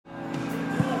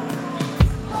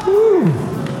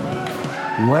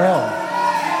Well,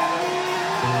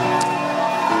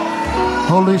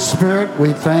 Holy Spirit,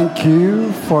 we thank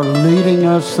you for leading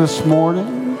us this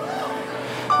morning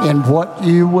in what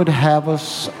you would have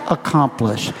us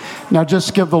accomplish. Now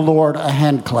just give the Lord a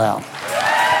hand clap.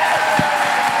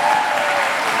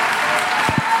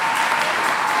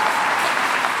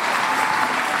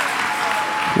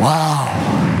 Wow.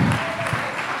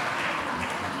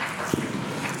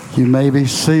 You may be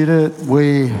seated.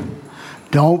 We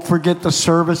don't forget the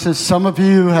services. Some of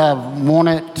you have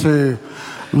wanted to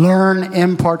learn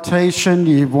impartation.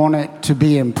 You want it to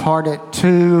be imparted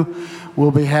to.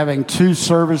 We'll be having 2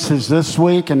 services this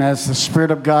week, and as the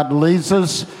Spirit of God leads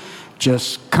us,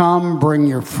 just come, bring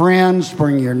your friends,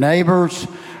 bring your neighbors,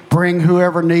 bring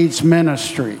whoever needs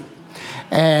ministry.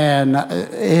 And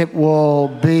it will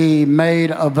be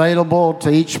made available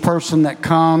to each person that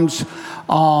comes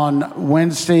on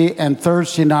Wednesday and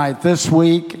Thursday night this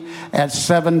week at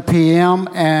 7 p.m.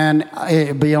 and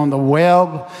it'll be on the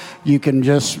web. You can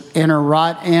just enter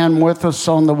right in with us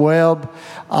on the web.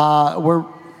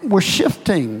 We're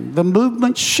shifting. The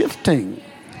movement's shifting.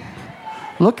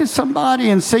 Look at somebody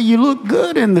and say, you look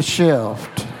good in the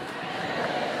shift.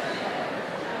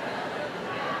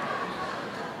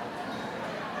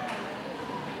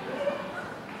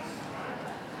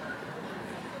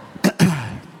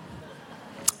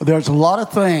 There's a lot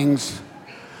of things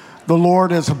the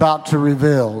Lord is about to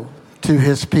reveal to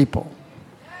his people.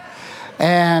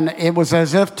 And it was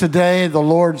as if today the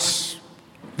Lord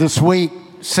this week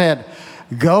said,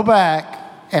 go back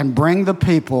and bring the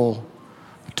people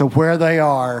to where they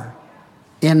are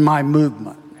in my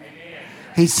movement.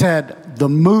 He said, the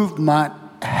movement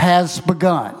has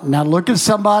begun. Now look at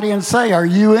somebody and say, are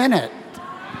you in it?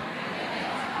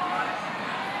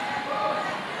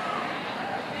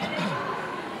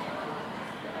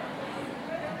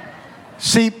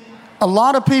 See, a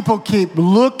lot of people keep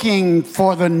looking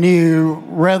for the new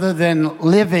rather than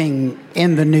living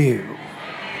in the new.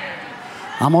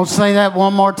 I'm going to say that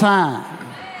one more time.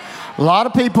 A lot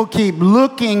of people keep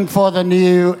looking for the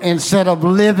new instead of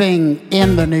living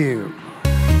in the new.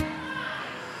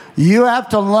 You have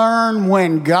to learn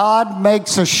when God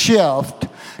makes a shift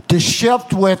to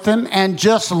shift with him and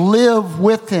just live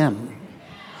with him.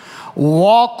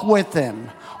 Walk with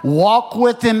him. Walk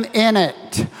with him in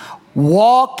it.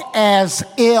 Walk as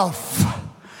if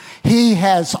he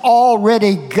has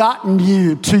already gotten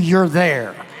you to you're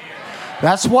there.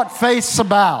 That's what faith's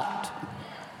about.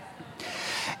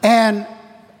 And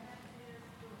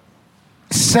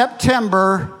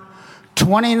September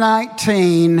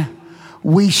 2019,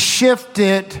 we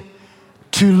shifted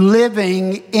to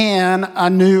living in a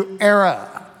new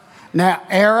era. Now,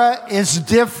 era is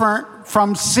different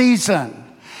from season.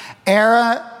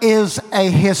 Era is a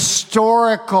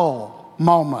historical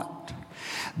moment.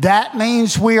 That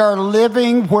means we are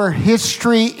living where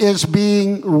history is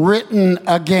being written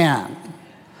again.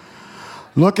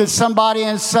 Look at somebody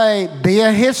and say, be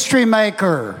a history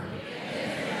maker.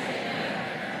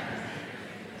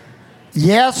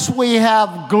 Yes, we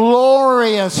have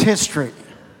glorious history.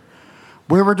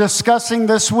 We were discussing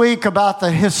this week about the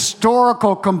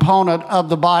historical component of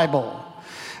the Bible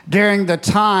during the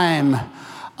time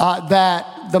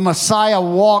that the Messiah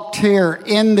walked here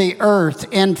in the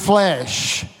earth in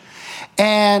flesh.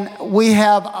 And we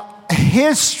have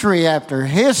history after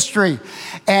history.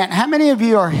 And how many of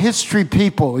you are history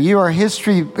people? You are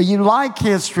history, you like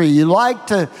history, you like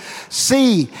to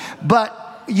see.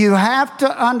 But you have to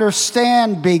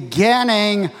understand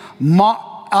beginning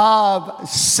of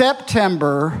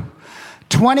September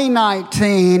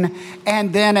 2019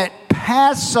 and then at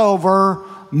Passover,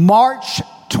 March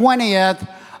 20th,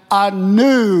 a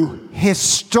new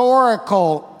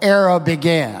historical era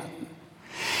began.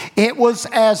 It was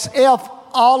as if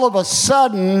all of a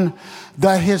sudden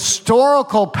the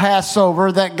historical Passover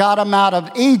that got them out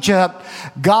of Egypt,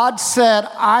 God said,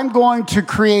 I'm going to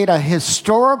create a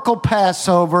historical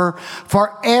Passover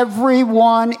for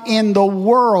everyone in the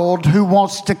world who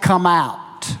wants to come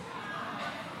out.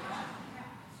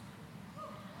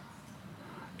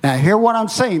 Now, hear what I'm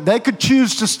saying. They could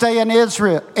choose to stay in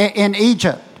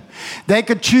Egypt. They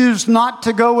could choose not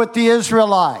to go with the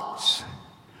Israelites.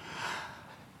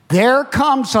 There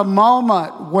comes a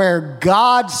moment where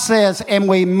God says, and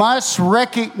we must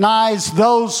recognize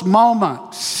those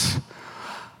moments.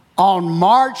 On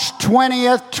March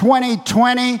 20th,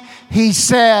 2020, he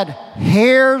said,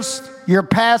 here's your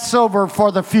Passover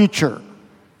for the future.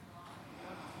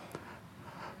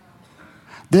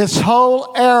 This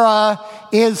whole era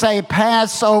is a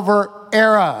Passover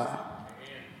era.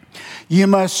 You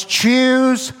must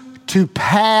choose to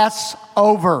pass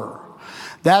over.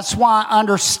 That's why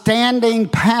understanding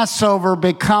Passover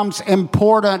becomes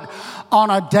important on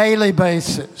a daily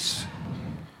basis.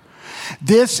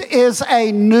 This is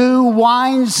a new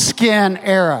wineskin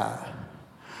era.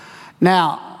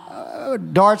 Now,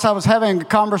 Darts, I was having a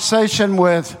conversation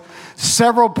with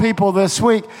several people this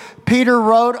week. Peter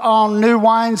wrote on new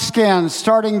wineskins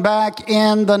starting back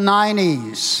in the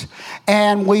 90s.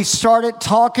 And we started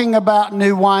talking about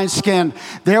new wineskin.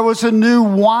 There was a new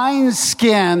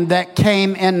wineskin that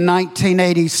came in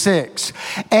 1986.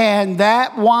 And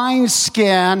that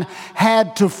wineskin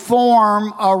had to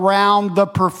form around the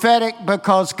prophetic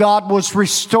because God was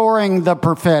restoring the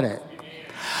prophetic.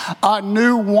 A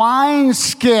new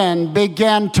wineskin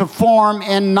began to form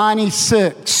in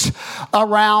 96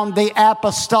 around the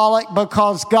apostolic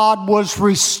because God was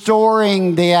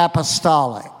restoring the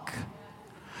apostolic.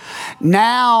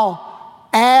 Now,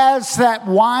 as that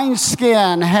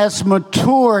wineskin has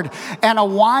matured, and a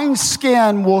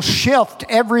wineskin will shift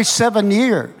every 7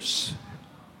 years.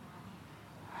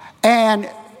 And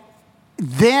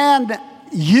then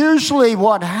usually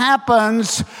what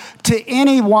happens to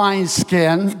any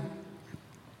wineskin,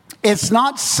 it's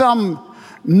not some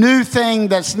new thing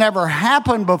that's never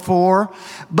happened before,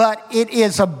 but it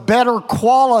is a better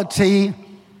quality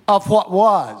of what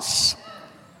was.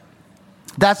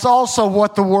 That's also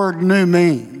what the word new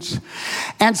means.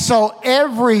 And so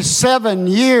every 7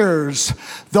 years,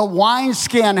 the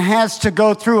wineskin has to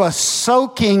go through a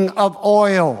soaking of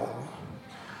oil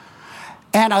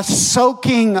and a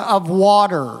soaking of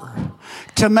water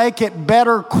to make it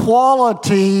better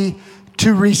quality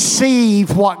to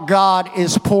receive what God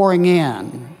is pouring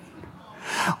in.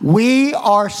 We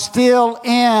are still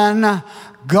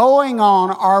going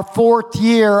on our 4th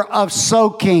year of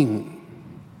soaking.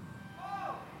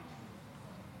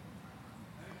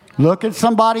 Look at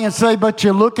somebody and say, but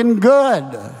you're looking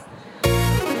good.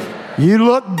 You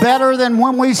look better than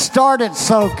when we started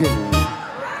soaking.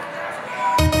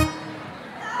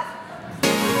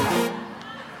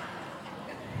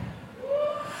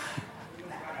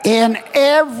 In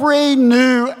every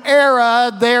new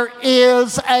era, there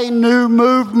is a new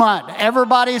movement.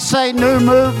 Everybody say new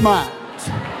movement.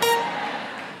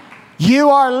 You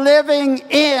are living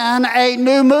in a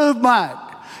new movement.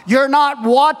 You're not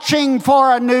watching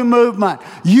for a new movement.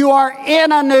 You are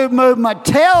in a new movement.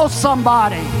 Tell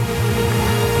somebody.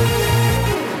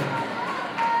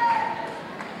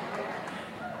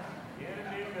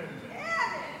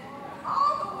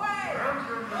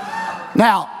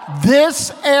 Now,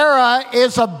 this era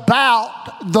is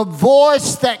about the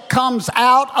voice that comes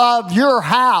out of your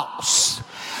house.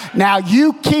 Now,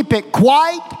 you keep it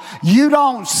quiet, you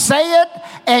don't say it,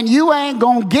 and you ain't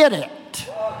gonna get it.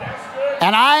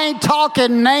 And I ain't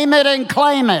talking name it and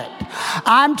claim it.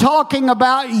 I'm talking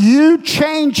about you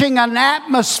changing an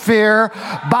atmosphere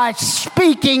by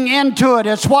speaking into it.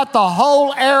 It's what the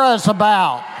whole era is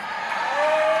about.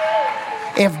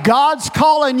 If God's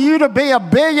calling you to be a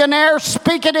billionaire,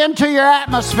 speak it into your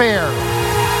atmosphere.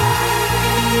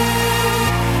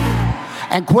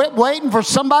 And quit waiting for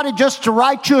somebody just to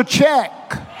write you a check.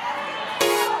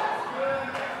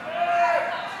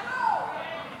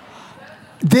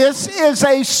 This is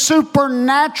a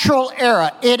supernatural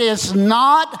era. It is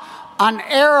not an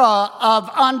era of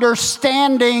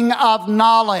understanding of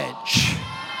knowledge.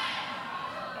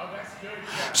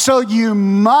 So you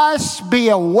must be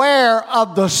aware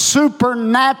of the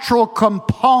supernatural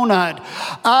component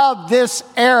of this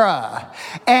era.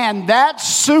 And that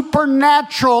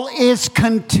supernatural is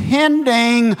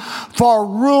contending for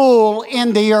rule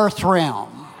in the earth realm.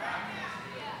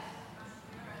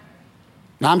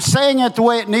 Now, I'm saying it the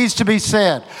way it needs to be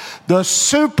said. The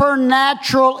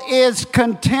supernatural is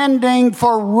contending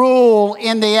for rule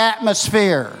in the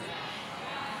atmosphere.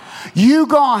 You're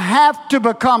going to have to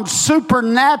become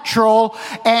supernatural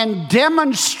and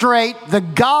demonstrate the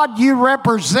God you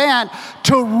represent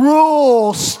to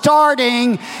rule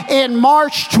starting in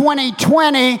March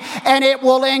 2020, and it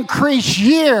will increase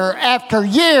year after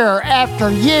year after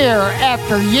year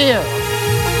after year.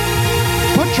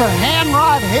 Put your hand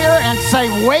right here and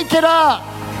say, wake it up.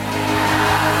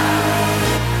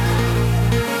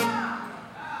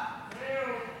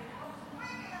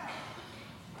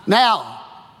 Now,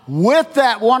 with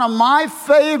that, one of my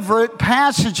favorite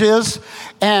passages,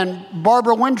 and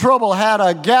Barbara Wintrobel had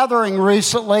a gathering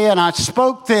recently, and I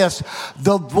spoke this.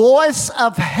 The voice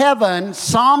of heaven,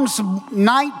 Psalms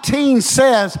 19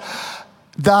 says,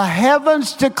 the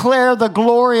heavens declare the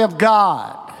glory of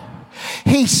God.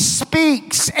 He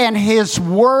speaks and his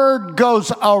word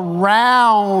goes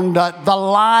around the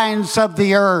lines of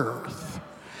the earth.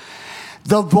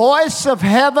 The voice of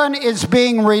heaven is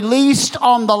being released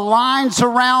on the lines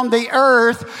around the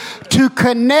earth to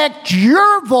connect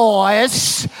your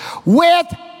voice with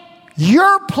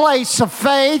your place of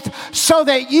faith so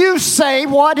that you say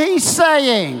what he's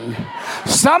saying.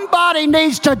 Somebody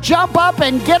needs to jump up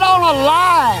and get on a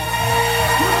line.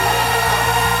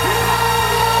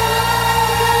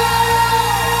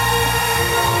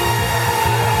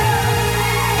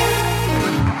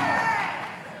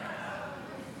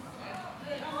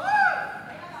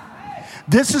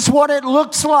 This is what it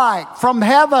looks like from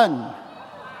heaven.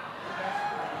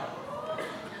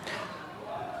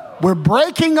 We're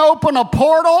breaking open a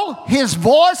portal. His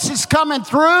voice is coming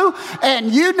through,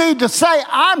 and you need to say,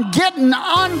 I'm getting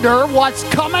under what's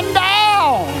coming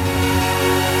down.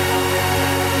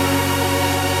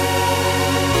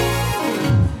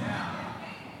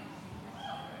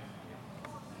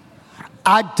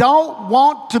 I don't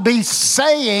want to be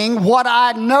saying what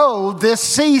I know this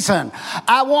season.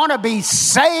 I want to be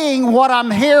saying what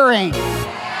I'm hearing.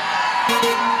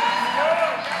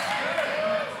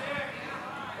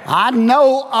 I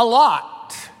know a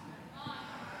lot,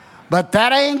 but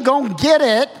that ain't going to get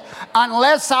it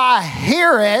unless I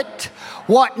hear it,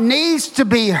 what needs to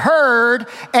be heard,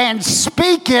 and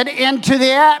speak it into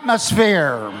the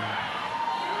atmosphere.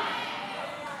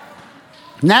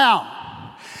 Now,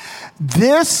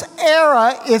 this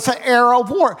era is an era of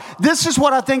war. This is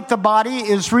what I think the body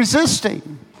is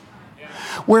resisting.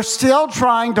 We're still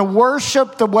trying to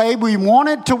worship the way we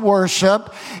wanted to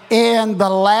worship in the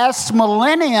last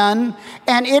millennium,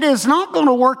 and it is not going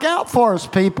to work out for us,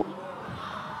 people.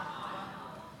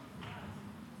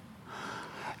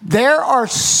 There are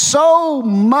so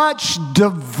much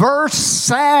diverse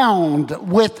sound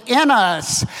within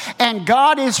us, and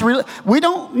God is we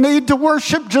don't need to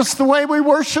worship just the way we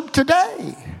worship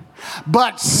today,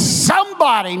 but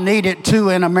somebody needed to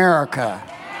in America.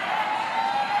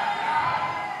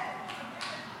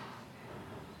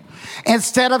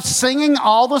 Instead of singing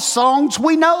all the songs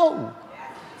we know.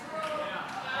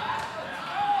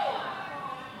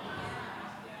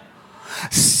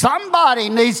 Somebody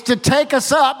needs to take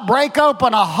us up, break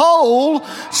open a hole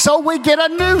so we get a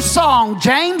new song.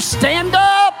 James, stand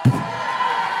up.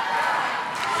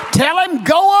 Tell him,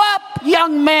 go up,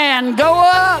 young man, go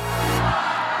up.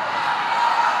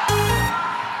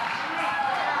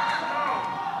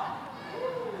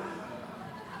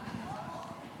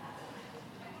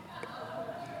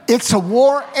 It's a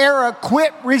war era.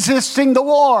 Quit resisting the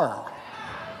war.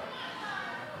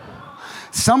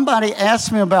 Somebody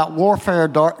asked me about warfare.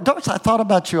 Doris, I thought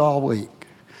about you all week.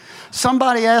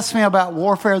 Somebody asked me about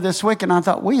warfare this week, and I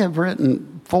thought, we have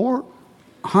written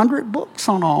 400 books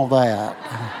on all that.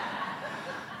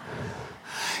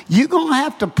 You're going to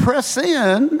have to press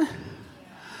in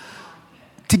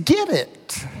to get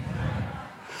it.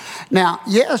 Now,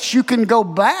 yes, you can go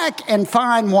back and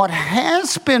find what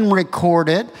has been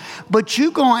recorded, but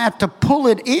you're going to have to pull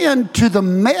it into the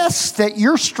mess that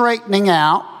you're straightening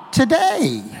out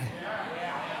today.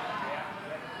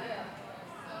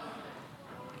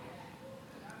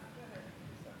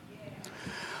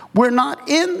 We're not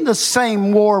in the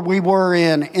same war we were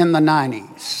in the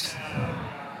 90s.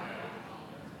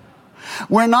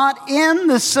 We're not in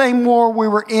the same war we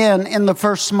were in the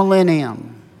first millennium.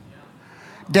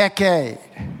 Decade.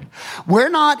 We're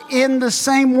not in the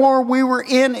same war we were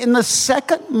in the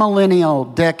second millennial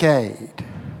decade.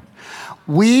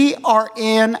 We are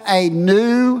in a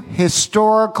new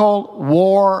historical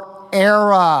war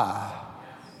era.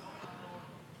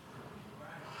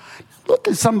 Look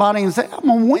at somebody and say, I'm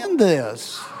going to win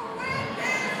this.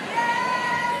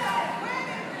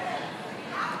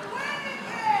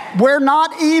 We're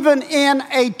not even in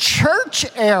a church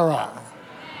era.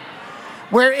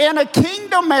 We're in a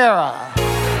kingdom era.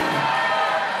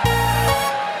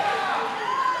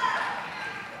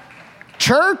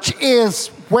 Church is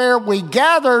where we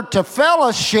gather to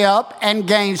fellowship and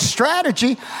gain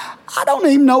strategy. I don't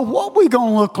even know what we're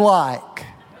going to look like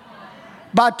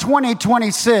by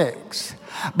 2026.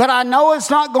 But I know it's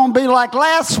not going to be like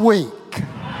last week.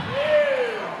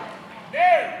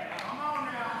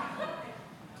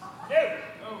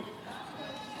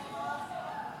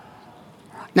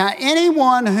 Now,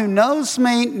 anyone who knows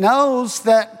me knows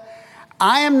that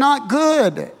I am not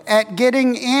good at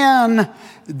getting in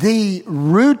the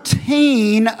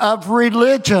routine of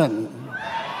religion.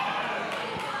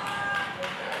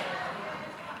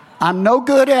 I'm no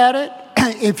good at it.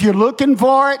 If you're looking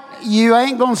for it, you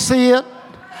ain't going to see it.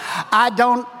 I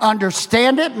don't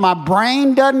understand it. My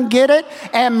brain doesn't get it,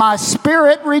 and my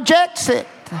spirit rejects it.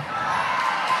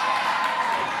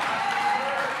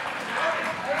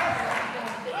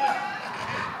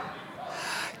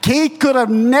 Keith could have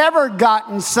never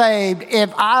gotten saved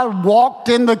if I walked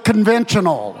in the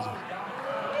conventional.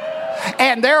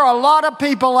 And there are a lot of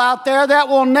people out there that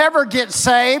will never get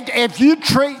saved if you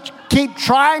keep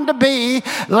trying to be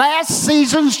last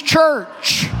season's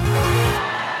church.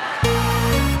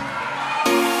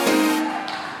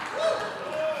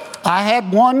 I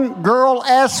had one girl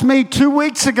ask me 2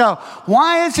 weeks ago,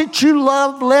 why is it you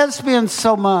love lesbians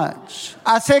so much?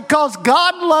 I said, because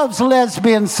God loves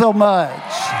lesbians so much.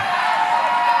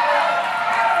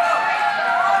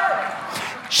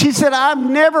 She said, I've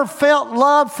never felt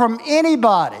love from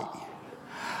anybody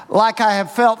like I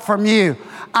have felt from you.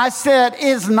 I said,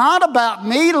 it's not about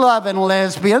me loving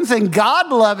lesbians and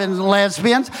God loving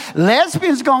lesbians.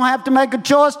 Lesbians going to have to make a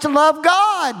choice to love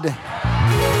God.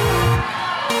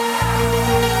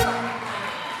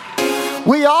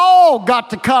 We all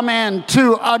got to come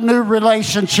into a new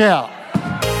relationship.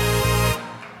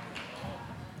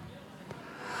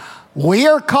 We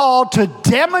are called to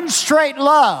demonstrate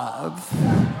love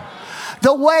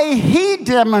the way He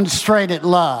demonstrated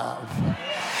love.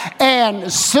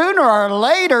 And sooner or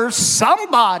later,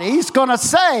 somebody's going to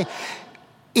say,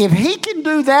 if He can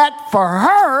do that for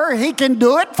her, He can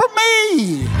do it for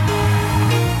me.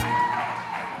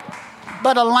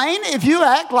 But Elaine, if you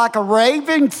act like a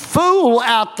raving fool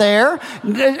out there,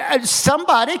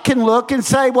 somebody can look and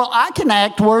say, well, I can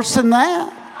act worse than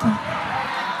that.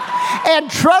 And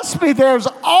trust me, there's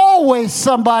always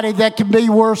somebody that can be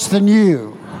worse than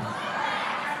you.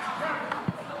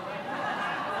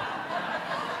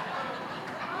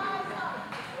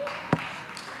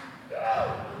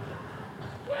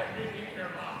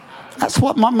 That's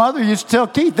what my mother used to tell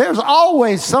Keith. There's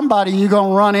always somebody you're going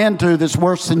to run into that's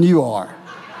worse than you are.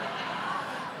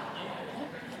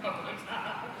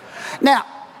 Now,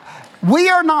 we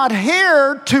are not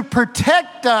here to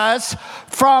protect us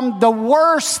from the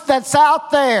worst that's out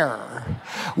there.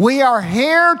 We are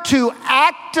here to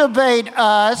activate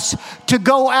us to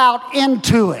go out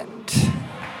into it.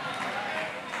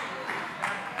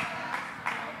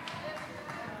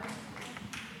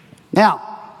 Now,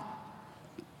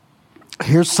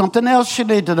 here's something else you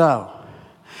need to know.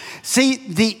 See,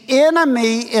 the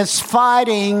enemy is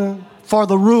fighting for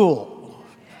the rule.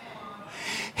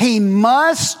 He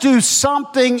must do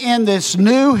something in this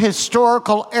new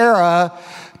historical era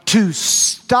to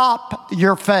stop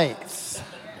your faith.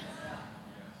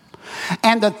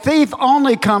 And the thief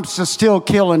only comes to steal,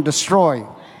 kill, and destroy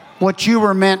what you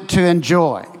were meant to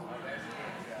enjoy.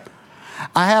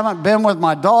 I haven't been with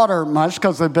my daughter much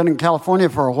because I've been in California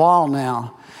for a while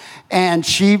now. And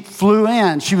she flew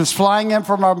in. She was flying in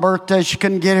for my birthday. She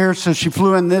couldn't get here, so she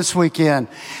flew in this weekend.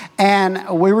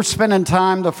 And we were spending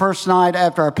time the first night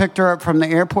after I picked her up from the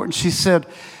airport. And she said,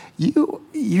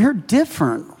 you're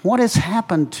different. What has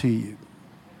happened to you?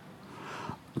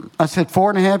 I said,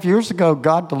 4.5 years ago,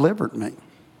 God delivered me.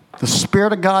 The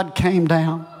Spirit of God came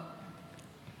down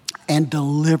and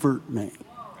delivered me.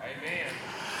 Amen.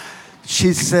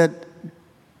 She said,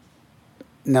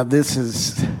 now this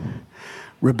is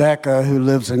Rebecca, who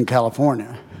lives in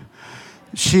California.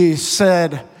 She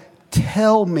said,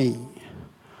 tell me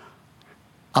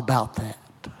about that.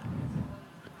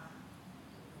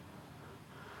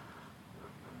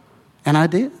 And I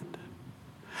did.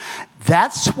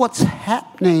 That's what's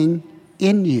happening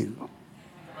in you.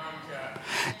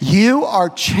 You are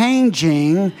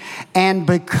changing and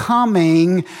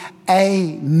becoming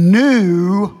a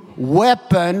new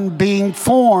weapon being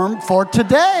formed for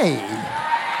today.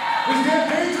 Is there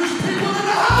dangerous people in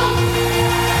the house?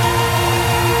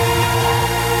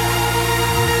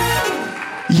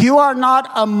 You are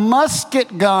not a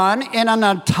musket gun in an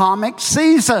atomic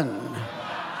season.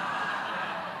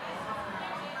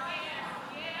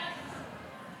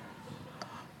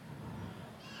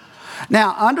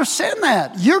 Now, understand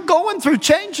that. You're going through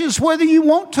changes whether you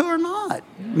want to or not.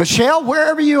 Michelle,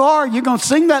 wherever you are, you're going to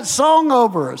sing that song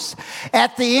over us.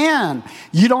 At the end,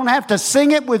 you don't have to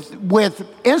sing it with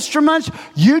instruments.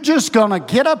 You're just going to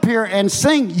get up here and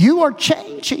sing. You are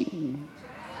changing.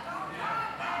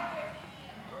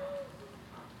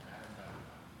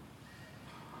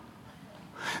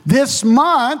 This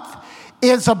month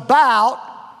is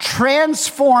about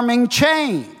transforming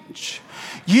change.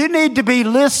 You need to be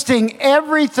listing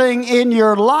everything in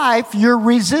your life you're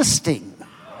resisting.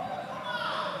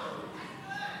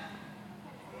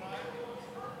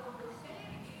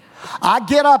 I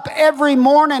get up every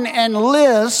morning and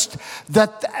list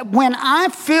that when I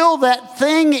feel that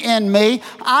thing in me,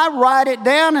 I write it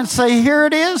down and say, here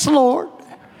it is, Lord.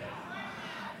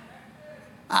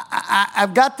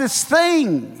 I've got this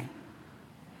thing.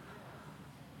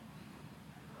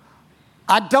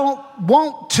 I don't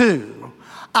want to.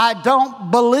 I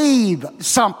don't believe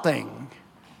something.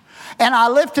 And I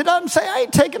lift it up and say, I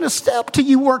ain't taking a step till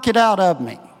you work it out of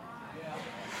me.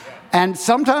 And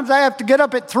sometimes I have to get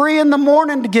up at 3 in the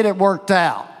morning to get it worked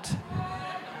out.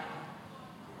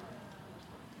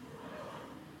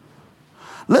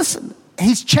 Listen,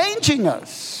 he's changing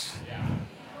us.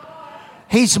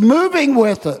 He's moving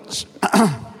with us.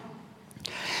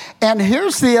 And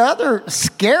here's the other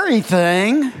scary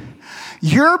thing.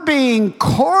 You're being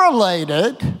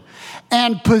correlated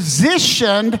and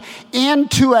positioned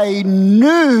into a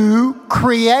new,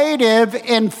 creative,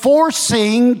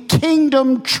 enforcing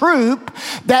kingdom troop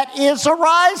that is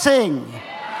arising.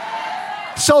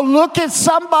 So look at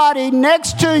somebody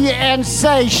next to you and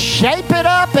say, shape it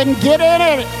up and get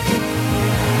in it.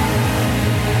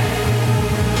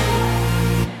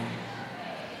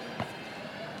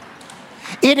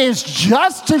 It is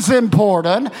just as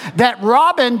important that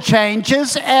Robin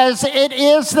changes as it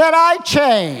is that I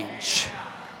change.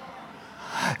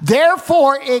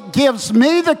 Therefore, it gives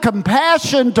me the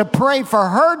compassion to pray for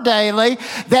her daily,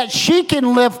 that she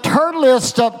can lift her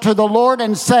list up to the Lord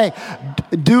and say,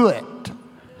 do it.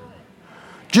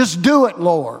 Just do it,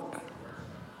 Lord.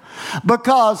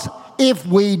 Because if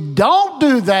we don't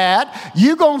do that,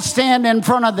 you're going to stand in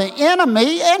front of the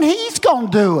enemy and he's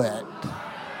going to do it.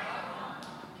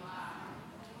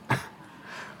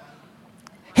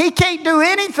 He can't do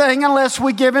anything unless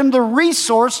we give him the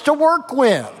resource to work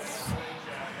with.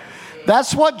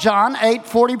 That's what John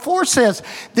 8:44 says.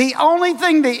 The only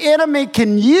thing the enemy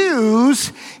can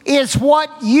use is what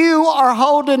you are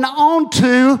holding on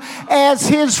to as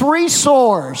his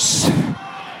resource.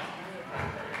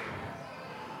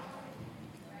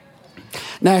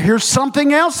 Now, here's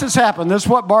something else that's happened. This is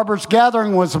what Barbara's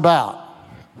gathering was about.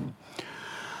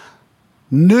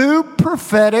 New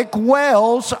prophetic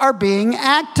wells are being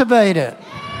activated.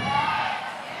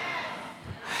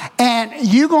 And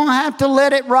you're going to have to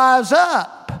let it rise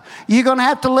up. You're going to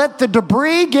have to let the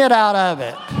debris get out of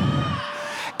it.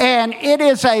 And it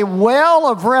is a well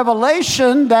of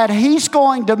revelation that he's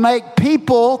going to make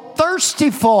people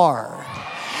thirsty for.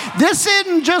 This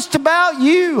isn't just about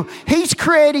you. He's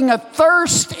creating a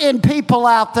thirst in people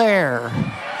out there.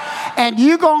 And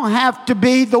you're going to have to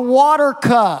be the water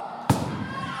cup.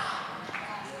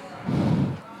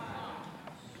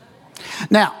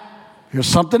 Now, here's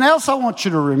something else I want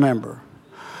you to remember.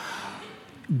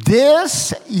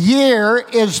 This year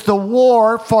is the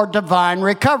war for divine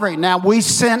recovery. Now, we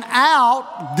sent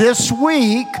out this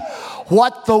week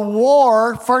what the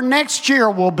war for next year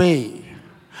will be.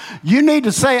 You need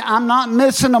to say, I'm not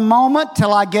missing a moment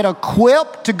till I get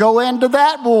equipped to go into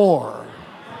that war.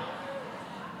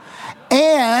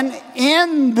 And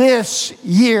in this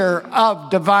year of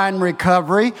divine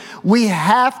recovery, we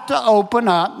have to open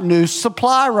up new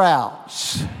supply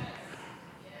routes.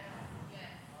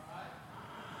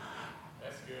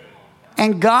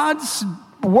 And God's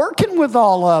working with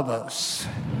all of us.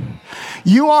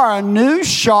 You are a new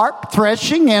sharp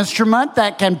threshing instrument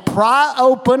that can pry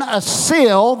open a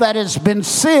seal that has been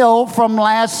sealed from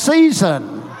last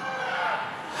season.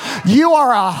 You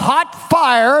are a hot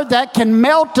fire that can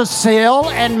melt a seal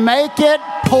and make it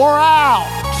pour out.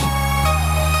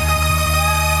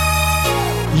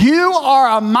 You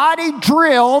are a mighty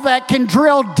drill that can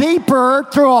drill deeper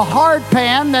through a hard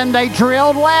pan than they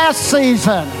drilled last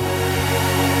season.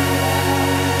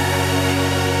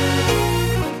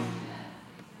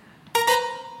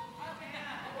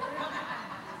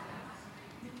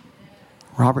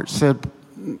 Robert said,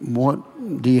 "What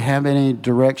do you have any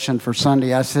direction for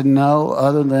Sunday?" I said, "No,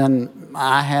 other than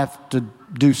I have to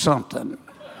do something."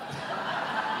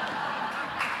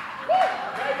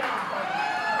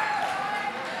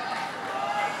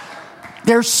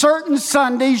 There's certain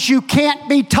Sundays you can't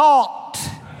be taught.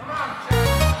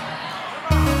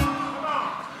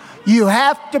 You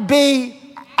have to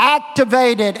be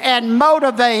activated and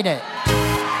motivated.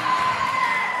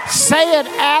 Say it,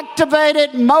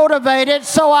 activated, motivated,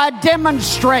 so I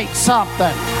demonstrate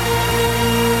something.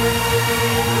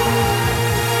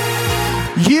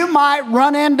 You might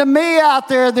run into me out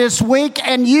there this week,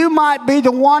 and you might be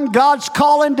the one God's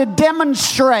calling to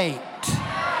demonstrate.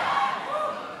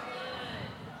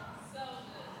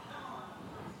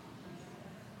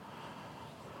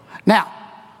 Now,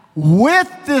 with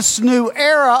this new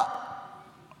era,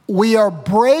 we are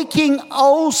breaking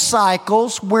old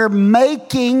cycles. We're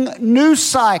making new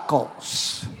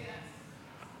cycles.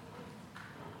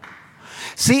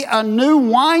 See, a new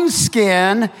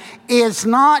wineskin is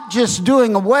not just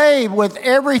doing away with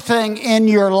everything in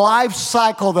your life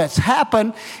cycle that's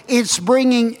happened. It's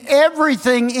bringing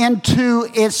everything into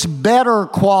its better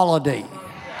quality.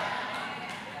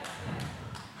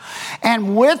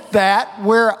 And with that,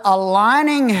 we're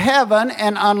aligning heaven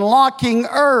and unlocking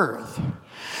earth.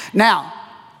 Now,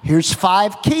 here's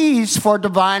 5 keys for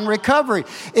divine recovery.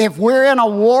 If we're in a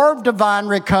war of divine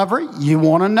recovery, you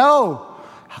want to know,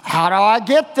 how do I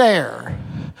get there?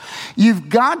 You've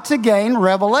got to gain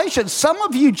revelation. Some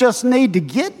of you just need to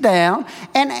get down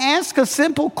and ask a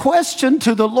simple question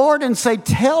to the Lord and say,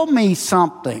 tell me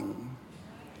something.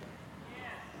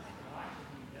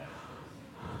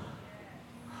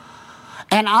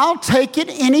 And I'll take it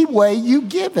any way you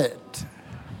give it.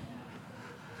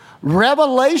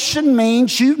 Revelation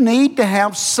means you need to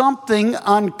have something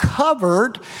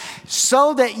uncovered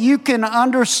so that you can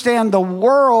understand the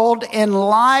world in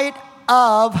light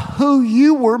of who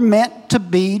you were meant to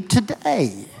be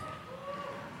today.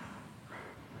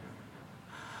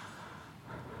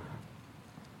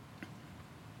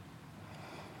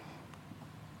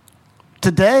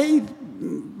 Today,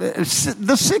 the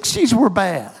 60s were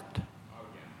bad.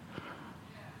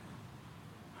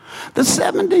 The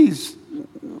 70s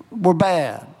were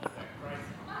bad.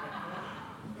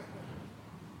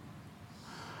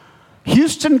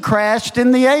 Houston crashed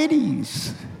in the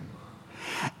 80s.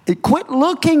 Quit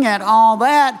looking at all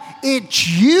that. It's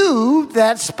you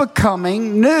that's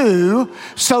becoming new,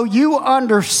 so you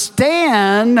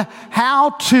understand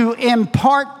how to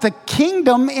impart the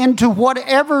kingdom into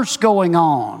whatever's going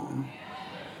on.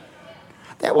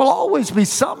 There will always be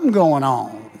something going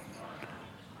on.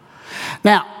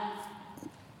 Now,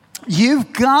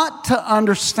 you've got to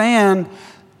understand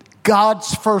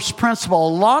God's first principle.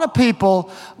 A lot of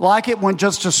people like it when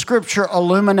just a scripture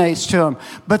illuminates to them.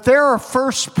 But there are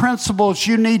first principles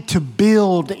you need to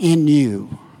build in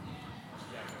you.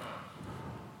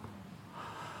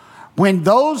 When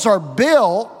those are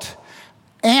built,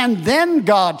 and then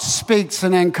God speaks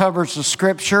and uncovers the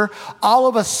scripture, all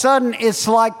of a sudden it's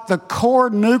like the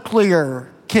core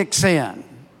nuclear kicks in.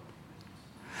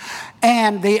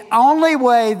 And the only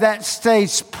way that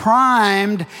stays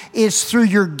primed is through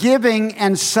your giving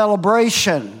and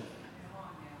celebration.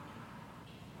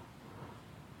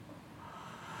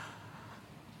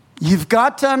 You've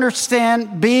got to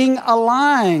understand being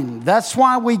aligned. That's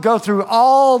why we go through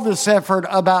all this effort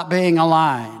about being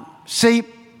aligned. See,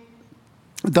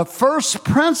 the first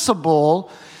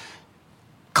principle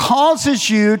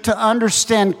causes you to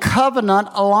understand covenant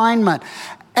alignment.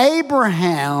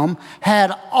 Abraham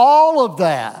had all of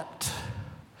that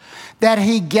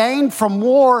he gained from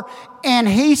war, and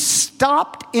he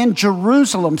stopped in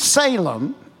Jerusalem,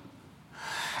 Salem,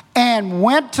 and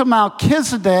went to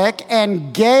Melchizedek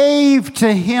and gave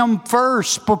to him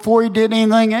first before he did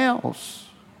anything else.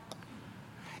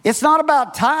 It's not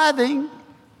about tithing.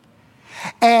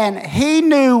 And he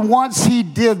knew once he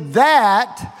did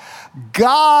that,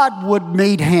 God would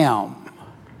meet him.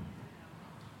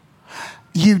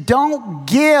 You don't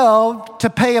give to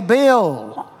pay a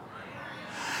bill.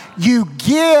 You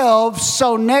give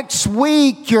so next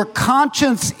week your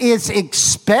conscience is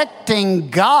expecting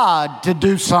God to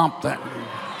do something.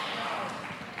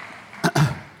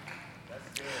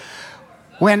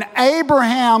 When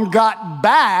Abraham got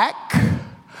back,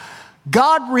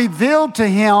 God revealed to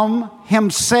him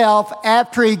himself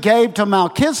after he gave to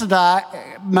Melchizedek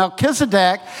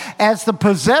as the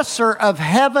possessor of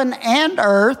heaven and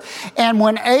earth. And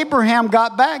when Abraham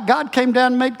got back, God came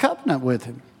down and made covenant with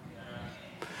him.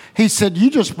 He said, you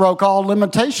just broke all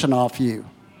limitation off you.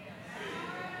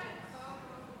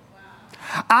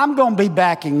 I'm going to be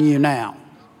backing you now.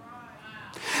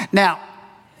 Now,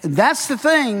 that's the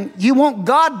thing. You want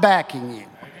God backing you.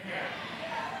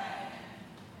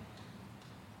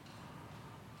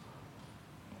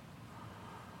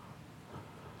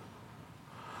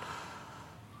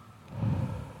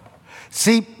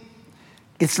 See,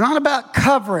 it's not about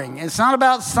covering. It's not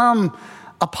about some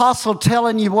apostle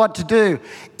telling you what to do.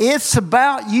 It's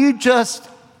about you just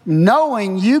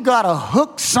knowing you got a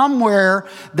hook somewhere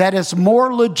that is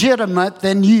more legitimate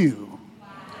than you.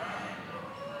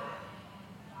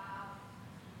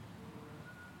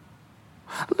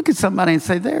 Look at somebody and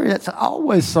say, there's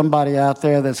always somebody out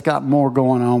there that's got more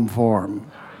going on for them.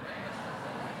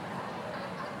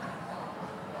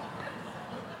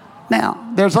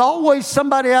 Now, there's always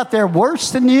somebody out there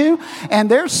worse than you, and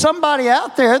there's somebody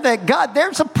out there that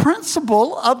there's a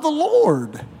principle of the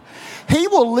Lord. He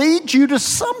will lead you to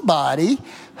somebody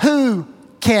who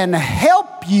can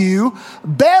help you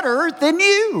better than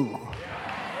you.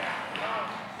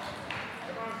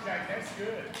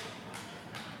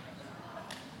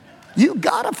 You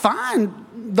got to find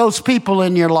those people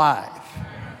in your life.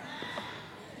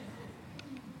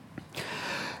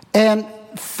 And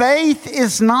faith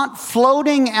is not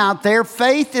floating out there.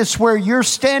 Faith is where you're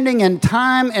standing in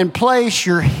time and place.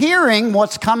 You're hearing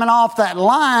what's coming off that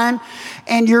line,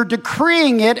 and you're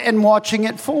decreeing it and watching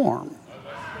it form.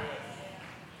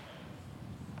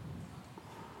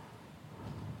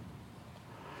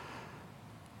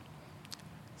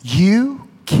 You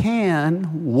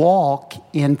can walk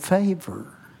in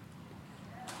favor.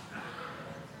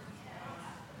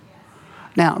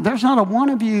 Now, there's not a one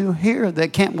of you here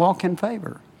that can't walk in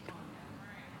favor.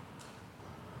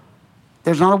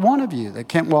 There's not a one of you that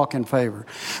can't walk in favor.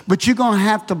 But you're going to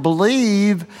have to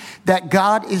believe that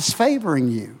God is favoring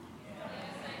you.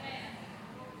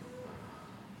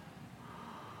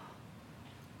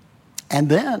 And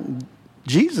then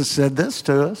Jesus said this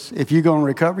to us: if you're going to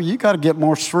recover, you got to get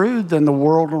more shrewd than the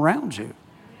world around you.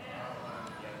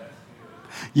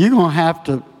 You're going to have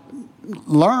to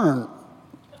learn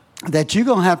that you're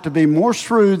going to have to be more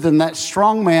shrewd than that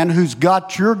strong man who's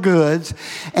got your goods,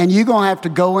 and you're going to have to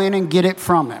go in and get it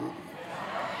from him.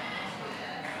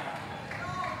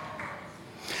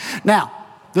 Now,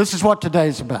 this is what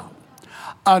today's about.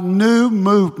 A new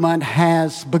movement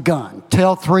has begun.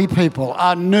 Tell 3 people,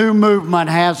 a new movement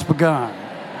has begun.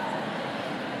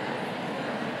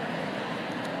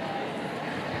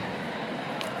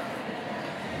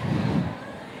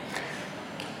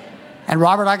 And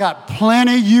Robert, I got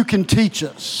plenty you can teach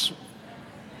us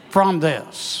from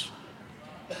this.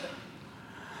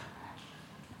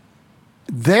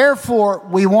 Therefore,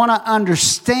 we want to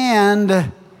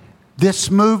understand this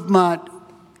movement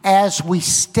as we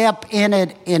step in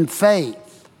it in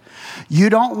faith. You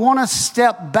don't want to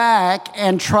step back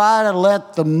and try to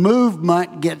let the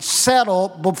movement get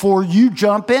settled before you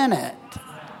jump in it.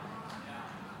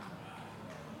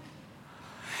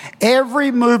 Every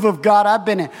move of God I've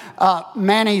been in.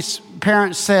 Manny's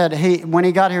parents said, when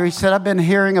he got here, he said, I've been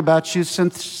hearing about you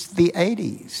since the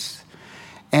 80s.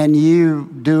 And you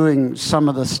doing some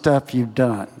of the stuff you've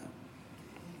done.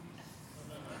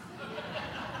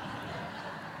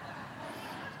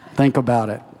 Think about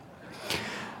it.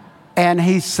 And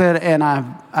he said, and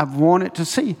I've wanted to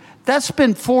see. That's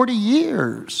been 40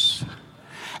 years.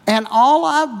 And all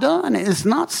I've done is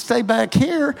not stay back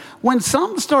here. When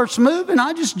something starts moving,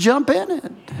 I just jump in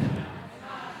it.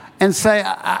 And say,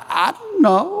 I don't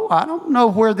know. I don't know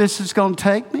where this is going to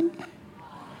take me.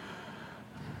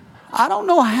 I don't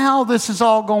know how this is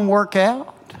all going to work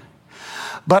out.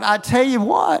 But I tell you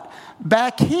what,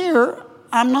 back here,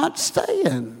 I'm not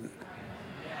staying.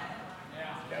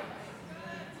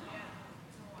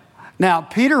 Now,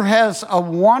 Peter has a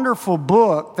wonderful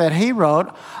book that he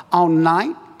wrote on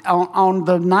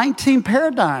the 19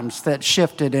 paradigms that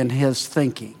shifted in his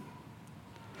thinking.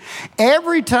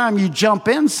 Every time you jump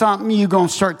in something, you're going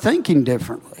to start thinking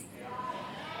differently.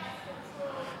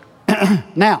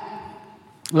 Now,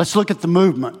 let's look at the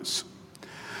movements.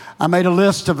 I made a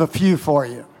list of a few for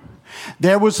you.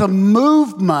 There was a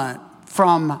movement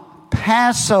from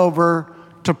Passover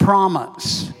to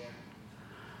promise.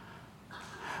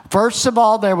 First of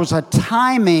all, there was a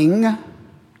timing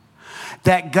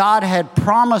that God had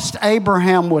promised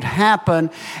Abraham would happen,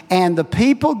 and the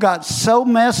people got so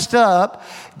messed up,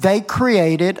 they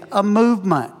created a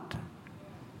movement.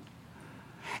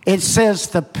 It says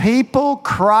the people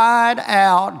cried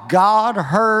out, God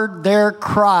heard their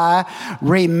cry,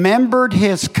 remembered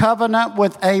his covenant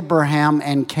with Abraham,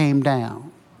 and came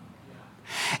down.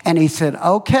 And he said,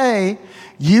 okay,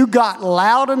 you got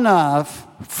loud enough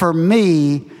for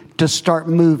me to start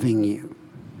moving you.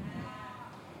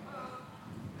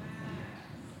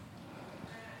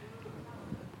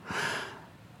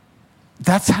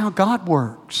 That's how God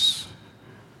works.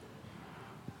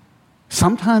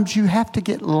 Sometimes you have to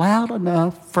get loud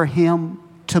enough for him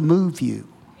to move you.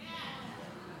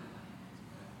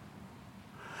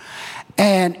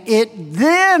 And it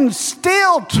then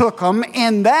still took them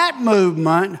in that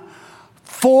movement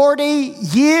 40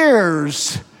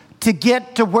 years to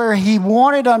get to where he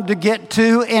wanted them to get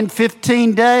to in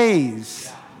 15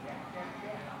 days.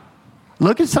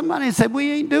 Look at somebody and say,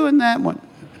 we ain't doing that one.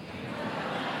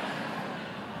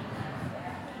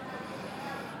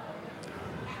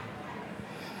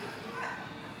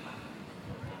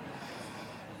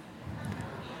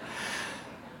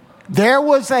 There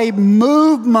was a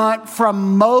movement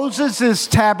from Moses'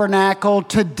 tabernacle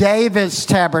to David's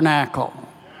tabernacle.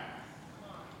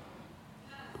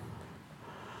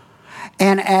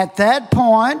 And at that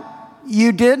point,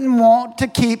 you didn't want to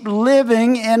keep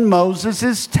living in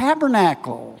Moses'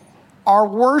 tabernacle or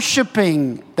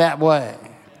worshiping that way.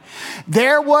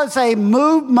 There was a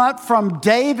movement from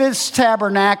David's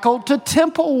tabernacle to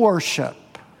temple worship.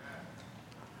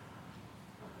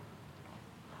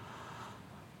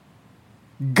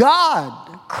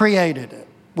 God created it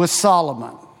with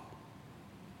Solomon.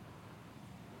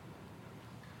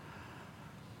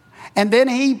 And then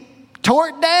he tore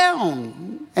it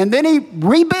down. And then he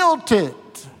rebuilt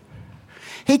it.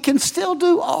 He can still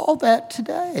do all that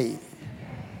today.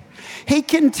 He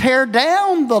can tear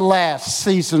down the last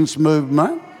season's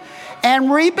movement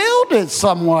and rebuild it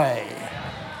some way.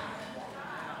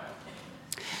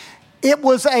 It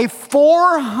was a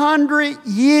 400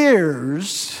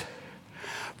 years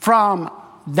from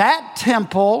that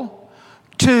temple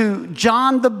to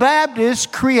John the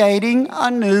Baptist creating a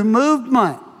new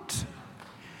movement.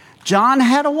 John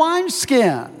had a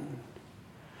wineskin.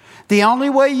 The only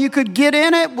way you could get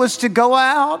in it was to go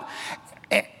out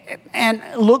and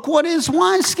look what his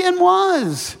wineskin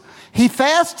was. He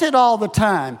fasted all the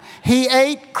time. He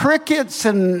ate crickets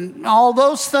and all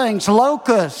those things,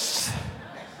 locusts.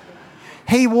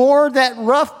 He wore that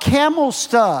rough camel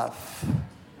stuff.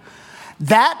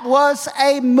 That was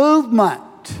a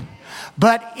movement.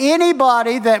 But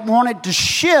anybody that wanted to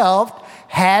shift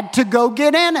had to go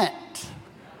get in it.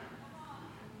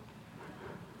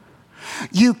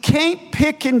 You can't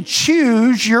pick and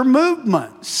choose your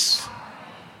movements,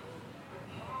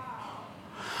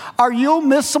 or you'll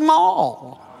miss them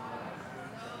all.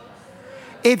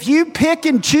 If you pick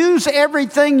and choose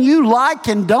everything you like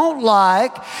and don't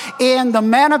like in the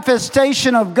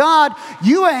manifestation of God,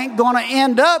 you ain't going to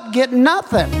end up getting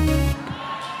nothing.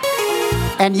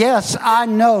 And yes, I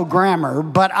know grammar,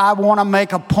 but I want to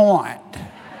make a point.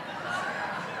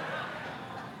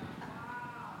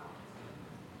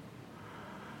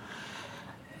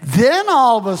 Then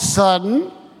all of a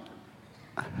sudden,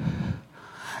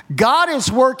 God is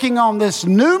working on this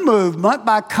new movement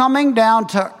by coming down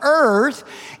to earth,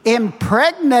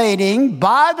 impregnating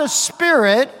by the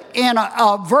Spirit in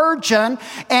a virgin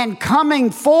and coming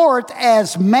forth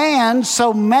as man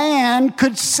so man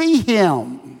could see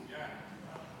him.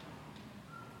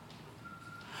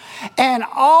 And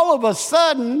all of a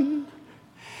sudden,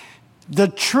 the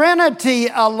Trinity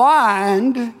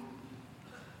aligned,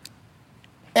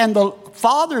 and the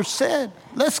Father said,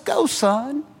 "Let's go,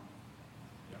 son.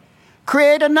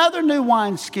 Create another new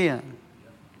wineskin.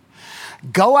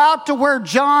 Go out to where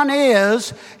John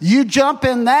is. You jump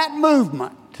in that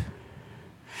movement.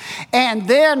 And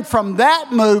then from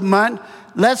that movement,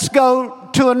 let's go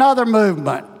to another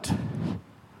movement."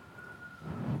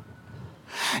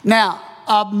 Now,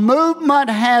 a movement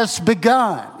has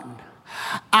begun.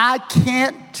 I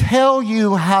can't tell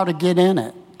you how to get in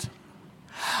it.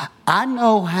 I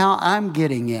know how I'm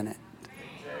getting in it.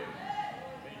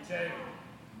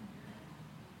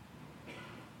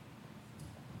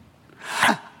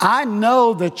 I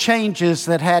know the changes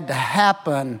that had to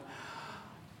happen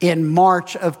in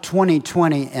March of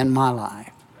 2020 in my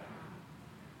life.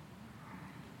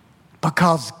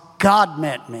 Because God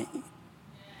met me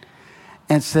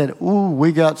and said, "Ooh,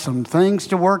 we got some things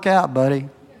to work out, buddy,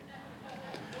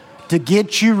 to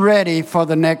get you ready for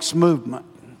the next movement."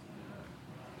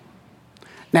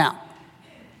 Now,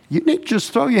 you need to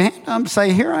just throw your hand up and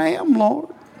say, "Here I am, Lord."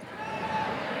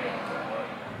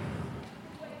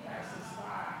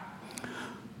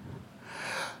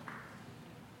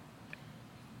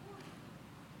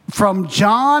 From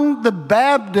John the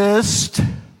Baptist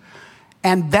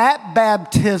and that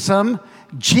baptism,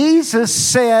 Jesus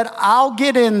said, "I'll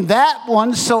get in that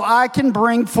one so I can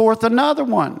bring forth another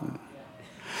one."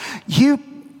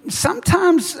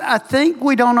 Sometimes I think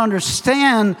we don't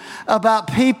understand about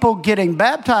people getting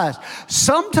baptized.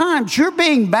 Sometimes you're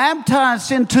being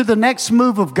baptized into the next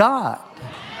move of God.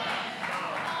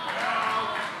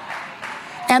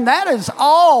 And that is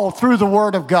all through the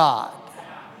Word of God.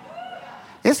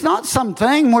 It's not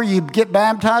something where you get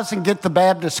baptized and get the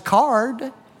Baptist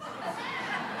card.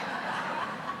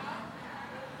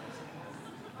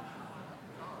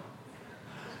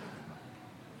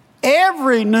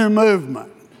 Every new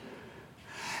movement,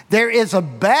 there is a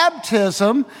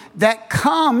baptism that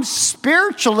comes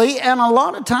spiritually and a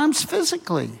lot of times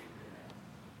physically.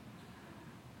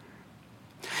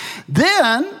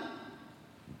 Then,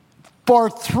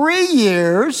 for 3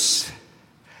 years,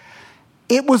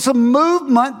 it was a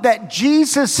movement that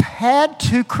Jesus had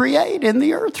to create in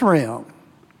the earth realm.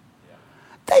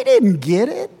 They didn't get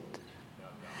it.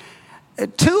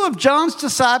 2 of John's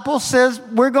disciples says,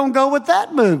 "We're going to go with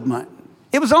that movement."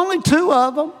 It was only 2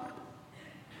 of them.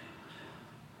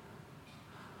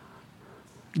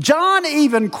 John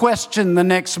even questioned the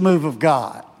next move of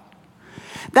God.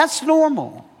 That's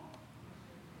normal.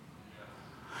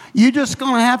 You're just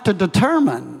going to have to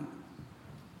determine,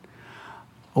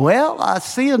 well, I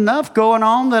see enough going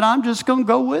on that I'm just going to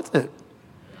go with it.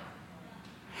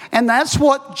 And that's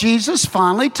what Jesus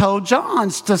finally told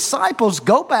John's disciples.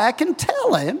 Go back and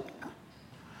tell him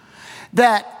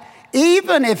that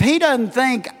even if he doesn't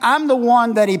think I'm the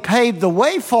one that he paved the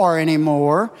way for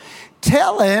anymore,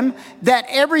 tell him that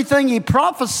everything he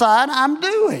prophesied, I'm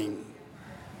doing.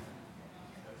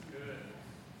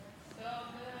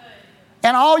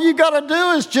 And all you got to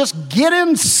do is just get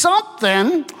in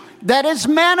something that is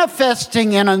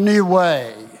manifesting in a new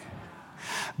way.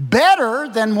 Better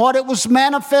than what it was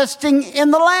manifesting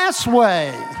in the last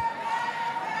way.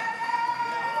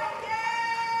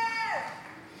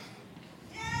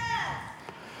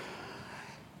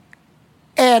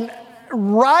 And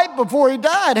right before he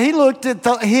died, he looked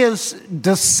at his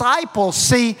disciples.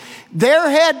 See, there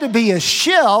had to be a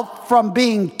shift from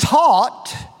being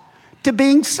taught to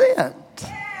being sent.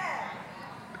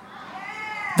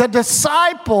 The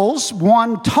disciples,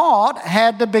 one taught,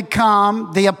 had to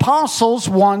become the apostles,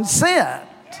 one sent.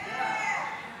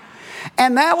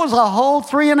 And that was a whole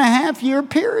 3.5 year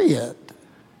period.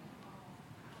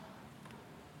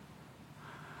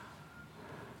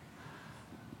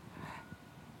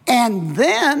 And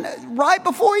then, right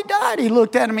before he died, he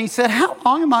looked at him and he said, how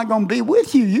long am I going to be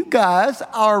with you? You guys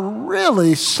are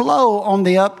really slow on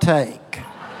the uptake.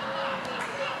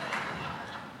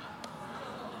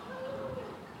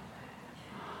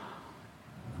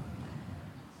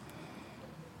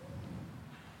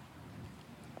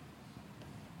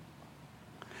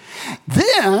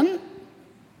 Then,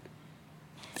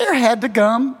 there had to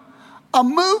come a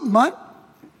movement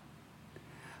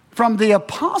from the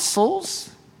apostles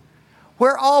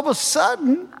where all of a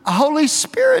sudden, the Holy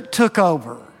Spirit took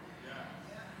over.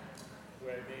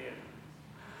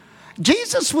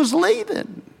 Jesus was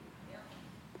leaving.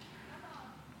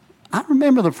 I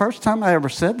remember the first time I ever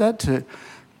said that to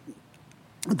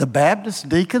the Baptist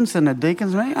deacons and the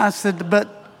deacons meeting. I said,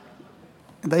 but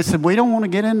they said, we don't want to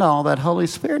get into all that Holy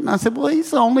Spirit. And I said, well,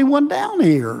 he's the only one down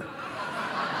here.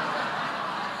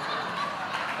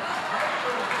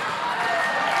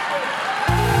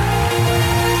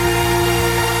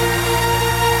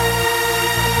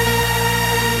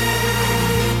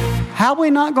 How are we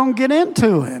not going to get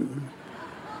into him?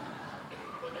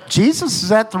 Jesus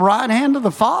is at the right hand of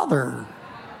the Father.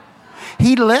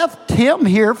 He left him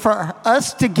here for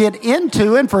us to get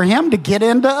into and for him to get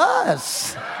into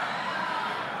us.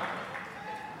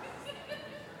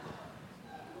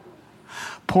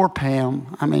 Poor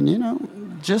Pam. I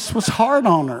mean, just was hard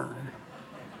on her.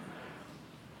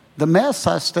 The mess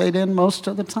I stayed in most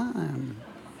of the time.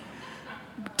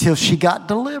 Till she got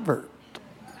delivered.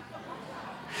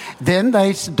 Then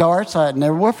Doris, I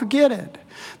never will forget it.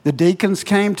 The deacons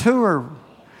came to her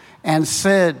and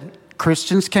said,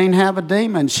 Christians can't have a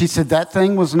demon. She said, that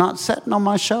thing was not sitting on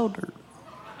my shoulder.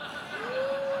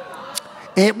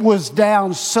 It was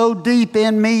down so deep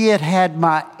in me, it had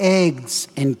my eggs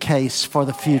encased for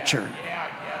the future.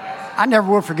 I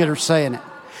never will forget her saying it.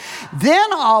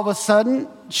 Then all of a sudden,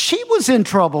 she was in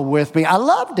trouble with me. I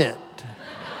loved it.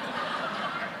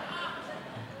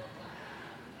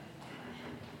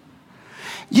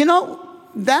 You know,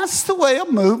 that's the way a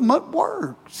movement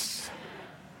works.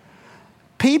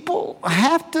 People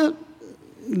have to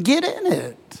get in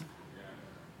it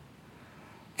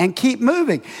and keep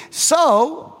moving.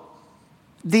 So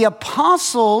the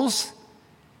apostles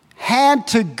had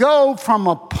to go from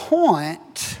a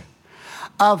point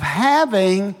of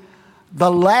having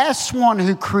the last one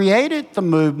who created the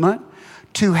movement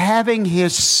to having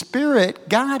his Spirit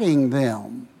guiding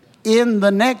them in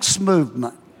the next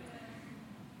movement.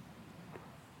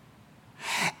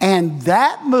 And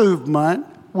that movement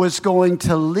was going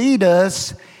to lead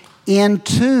us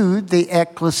into the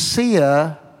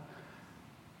ecclesia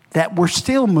that we're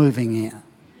still moving in.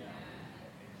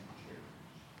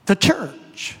 The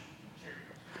church.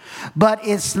 But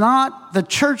it's not the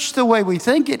church the way we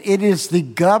think it. It is the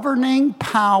governing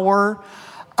power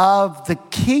of the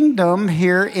kingdom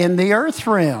here in the earth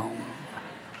realm.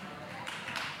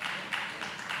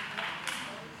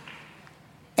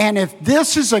 And if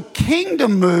this is a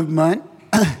kingdom movement,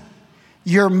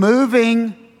 you're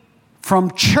moving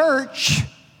from church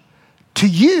to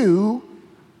you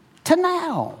to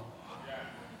now.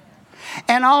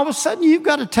 And all of a sudden, you've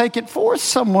got to take it forth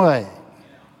some way.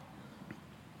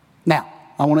 Now,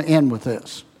 I want to end with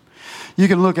this. You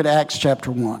can look at Acts chapter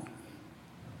 1.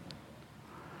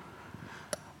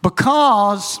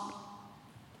 Because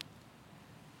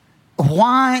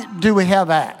why do we have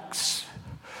Acts?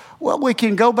 Well, we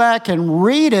can go back and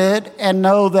read it and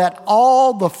know that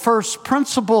all the first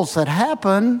principles that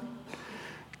happened,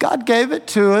 God gave it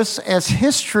to us as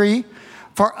history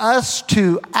for us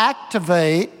to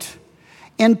activate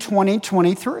in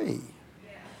 2023.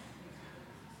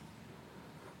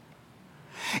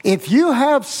 If you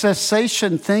have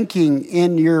cessation thinking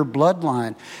in your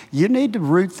bloodline, you need to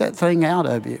root that thing out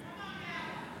of you.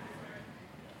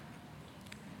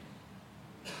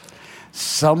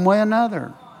 Some way or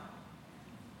another,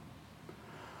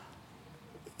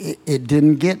 it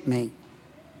didn't get me.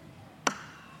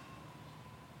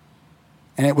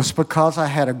 And it was because I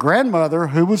had a grandmother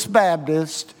who was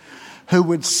Baptist who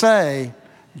would say,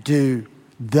 do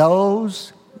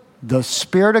the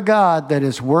Spirit of God that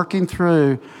is working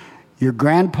through your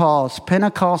grandpa's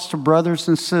Pentecostal brothers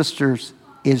and sisters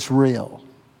is real.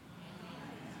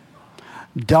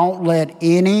 Don't let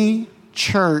any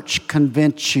church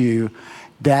convince you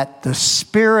that the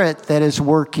Spirit that is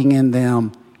working in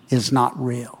them is not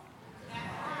real.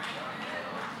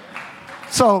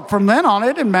 So from then on,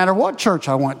 it didn't matter what church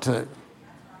I went to,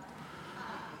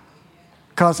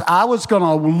 because I was going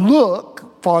to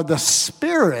look for the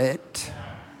Spirit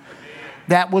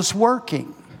that was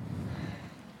working.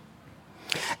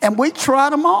 And we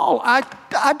tried them all.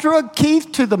 I drug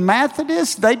Keith to the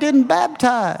Methodist. They didn't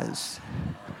baptize.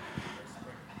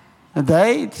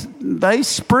 They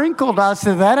sprinkled. I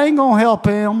said, that ain't going to help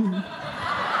him.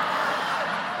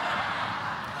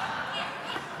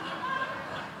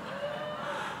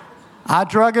 I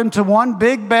drug him to one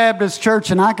big Baptist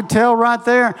church, and I could tell right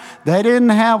there they didn't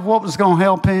have what was going to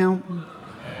help him.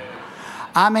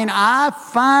 I mean,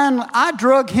 I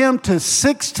drug him to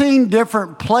 16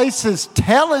 different places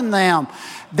telling them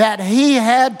that he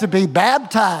had to be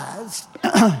baptized.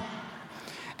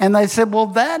 And they said, well,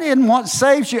 that isn't what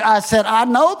saves you. I said, I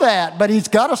know that, but he's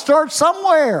got to start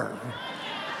somewhere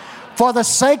for the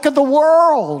sake of the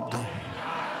world.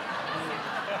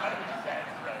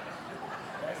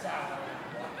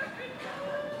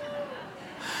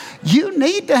 You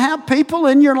need to have people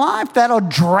in your life that'll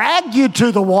drag you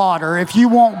to the water if you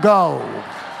won't go.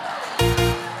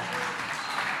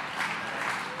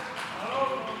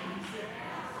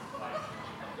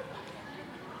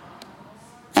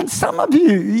 And some of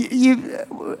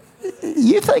you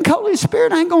think Holy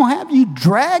Spirit ain't going to have you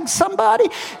drag somebody?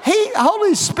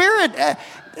 Holy Spirit,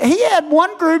 he had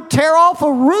one group tear off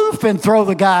a roof and throw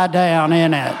the guy down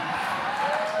in it.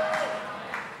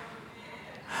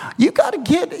 You got to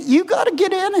get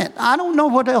in it. I don't know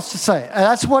what else to say.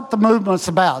 That's what the movement's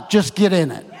about. Just get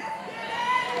in it.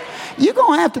 You're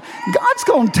going to have to, God's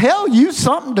going to tell you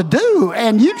something to do,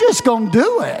 and you're just going to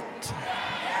do it.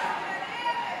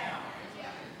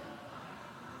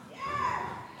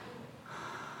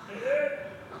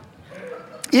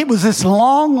 It was this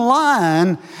long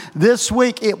line this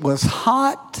week. It was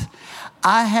hot.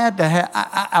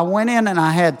 I went in and I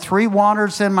had 3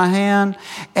 waters in my hand,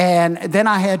 and then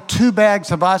I had 2 bags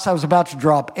of ice. I was about to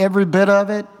drop every bit of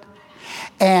it.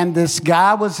 And this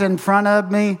guy was in front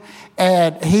of me,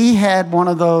 and he had one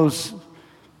of those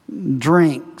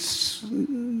drinks,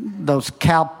 those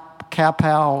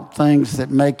cow things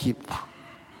that make you.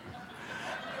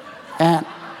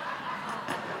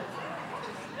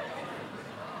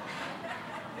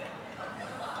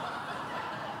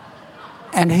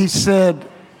 And he said,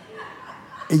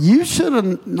 you should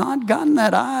have not gotten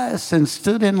that ice and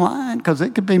stood in line, because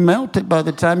it could be melted by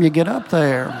the time you get up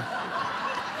there.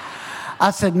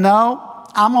 I said, no,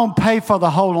 I'm going to pay for the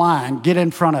whole line. Get in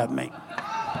front of me.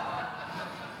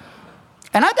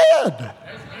 And I did.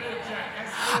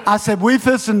 I said, we're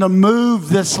fixing to move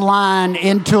this line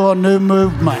into a new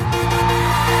movement.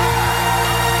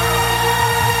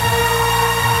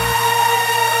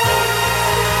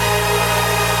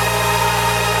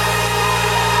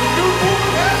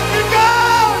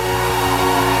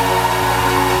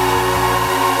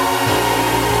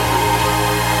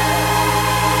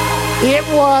 It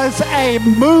was a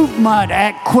movement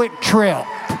at Quick Trip.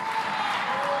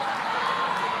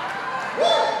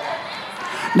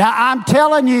 Now, I'm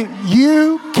telling you,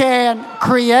 you can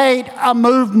create a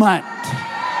movement.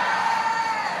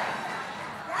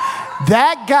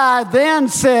 That guy then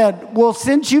said, well,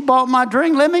 since you bought my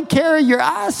drink, let me carry your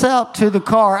ice out to the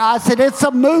car. I said, it's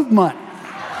a movement.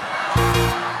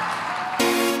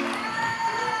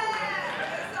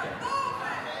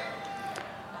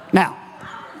 Now,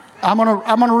 I'm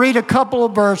gonna read a couple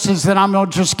of verses, and I'm gonna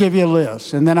just give you a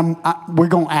list, and then we're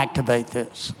gonna activate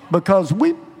this, because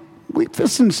we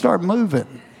fixing to start moving.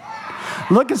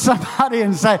 Look at somebody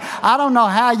and say, I don't know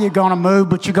how you're gonna move,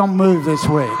 but you're gonna move this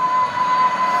week.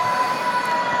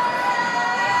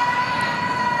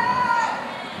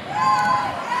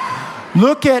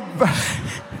 Look at.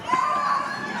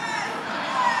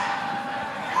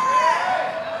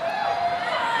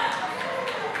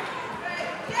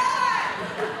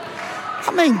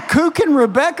 I mean, Kook and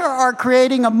Rebecca are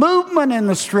creating a movement in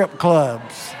the strip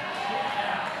clubs.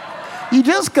 You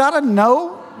just got to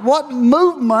know what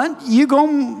movement you're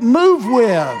going to move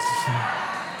with.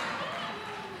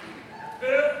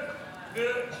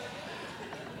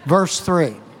 Verse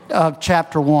 3 of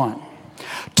chapter 1.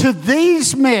 To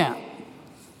these men,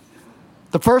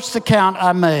 the first account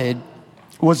I made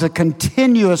was a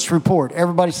continuous report.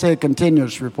 Everybody say a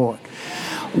continuous report.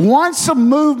 Once a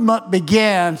movement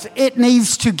begins, it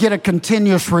needs to get a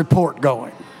continuous report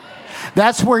going.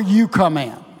 That's where you come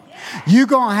in. You're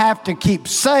going to have to keep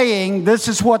saying, this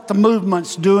is what the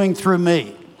movement's doing through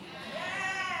me.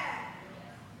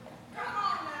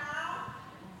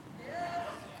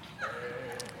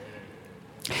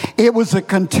 It was a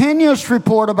continuous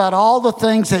report about all the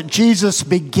things that Jesus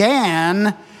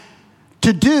began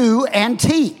to do and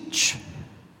teach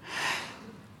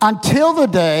until the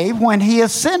day when he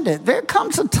ascended. There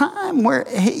comes a time where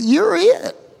you're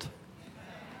it.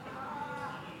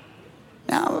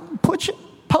 Now,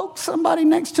 poke somebody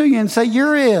next to you and say,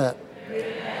 you're it.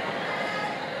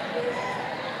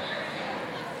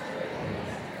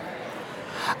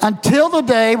 Until the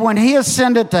day when he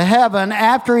ascended to heaven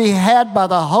after he had by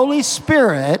the Holy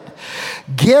Spirit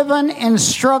given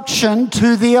instruction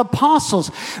to the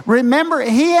apostles. Remember,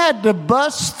 he had to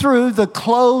bust through the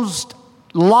closed,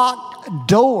 locked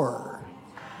door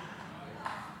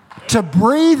to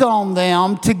breathe on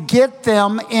them, to get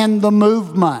them in the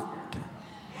movement.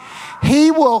 He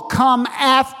will come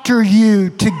after you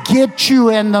to get you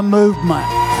in the movement.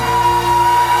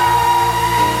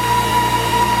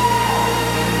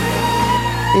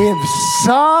 If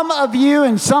some of you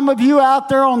and some of you out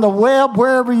there on the web,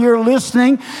 wherever you're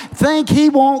listening, think he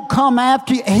won't come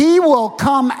after you, he will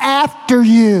come after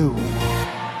you.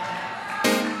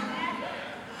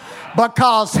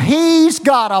 Because he's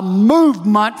got a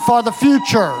movement for the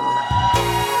future.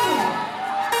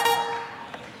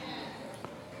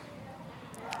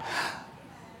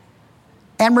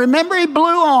 And remember, he blew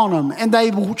on them, and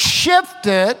they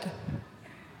shifted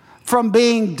from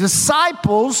being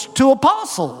disciples to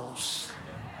apostles.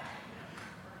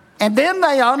 And then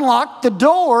they unlocked the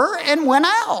door and went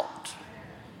out.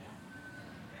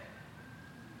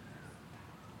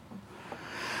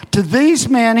 To these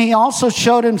men, he also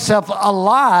showed himself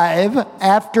alive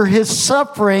after his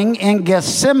suffering in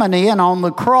Gethsemane and on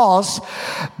the cross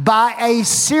by a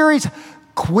series.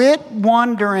 Quit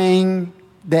wondering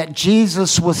that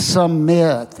Jesus was some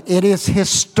myth. It is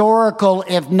historical.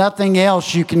 If nothing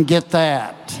else, you can get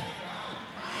that.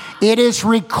 It is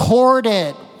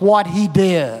recorded what he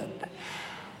did,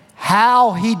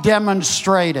 how he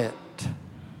demonstrated.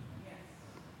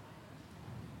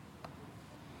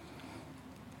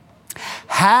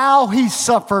 How he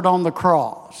suffered on the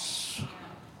cross.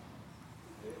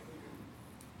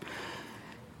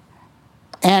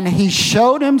 And he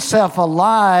showed himself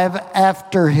alive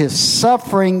after his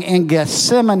suffering in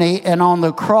Gethsemane and on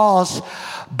the cross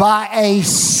by a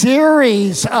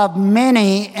series of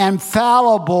many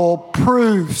infallible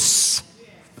proofs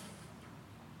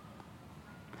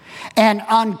and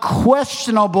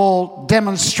unquestionable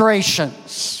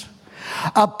demonstrations,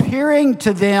 appearing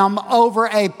to them over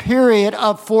a period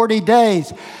of 40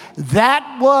 days.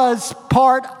 That was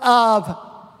part of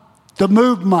the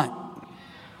movement.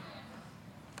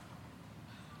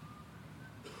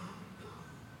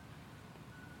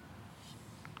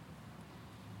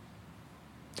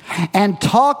 And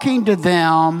talking to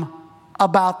them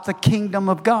about the kingdom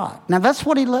of God. Now, that's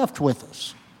what he left with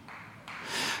us.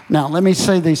 Now, let me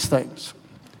say these things.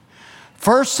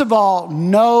 First of all,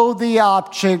 know the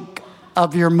object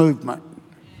of your movement.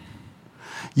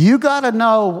 You got to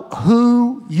know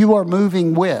who you are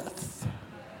moving with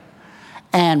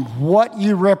and what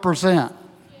you represent.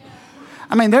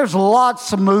 I mean, there's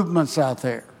lots of movements out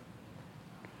there.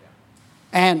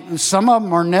 And some of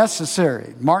them are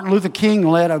necessary. Martin Luther King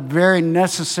led a very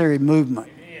necessary movement.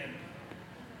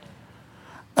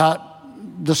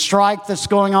 The strike that's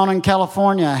going on in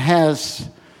California has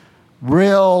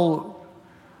real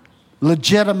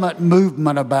legitimate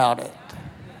movement about it.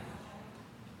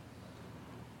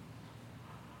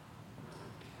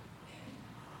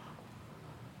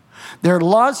 There are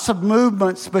lots of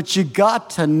movements, but you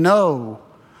got to know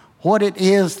what it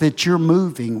is that you're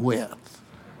moving with.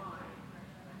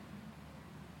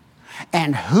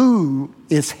 And who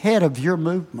is head of your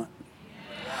movement.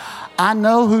 I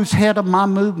know who's head of my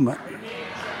movement.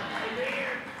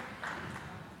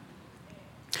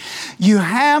 You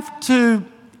have to,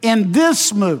 in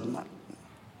this movement,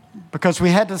 because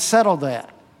we had to settle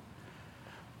that,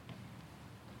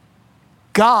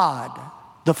 God,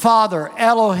 the Father,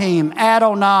 Elohim,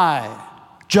 Adonai,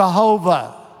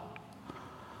 Jehovah,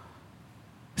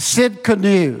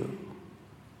 Sidkenu,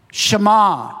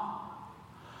 Shema,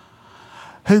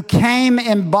 who came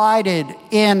embodied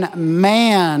in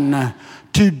man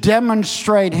to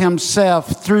demonstrate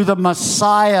himself through the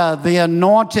Messiah, the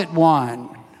Anointed One.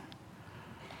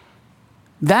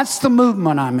 That's the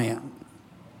movement I'm in.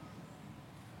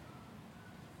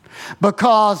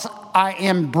 Because I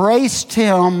embraced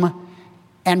him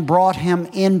and brought him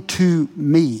into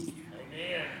me.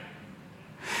 Amen.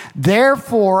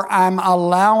 Therefore, I'm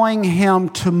allowing him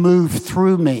to move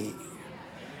through me.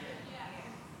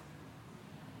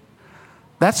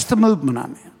 That's the movement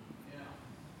I'm in.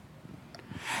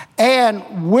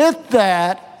 And with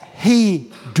that,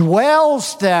 he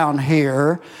dwells down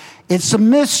here. It's a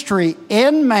mystery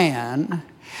in man,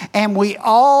 and we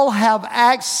all have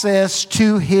access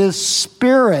to his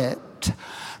Spirit,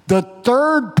 the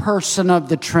third person of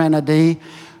the Trinity,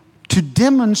 to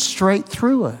demonstrate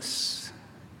through us.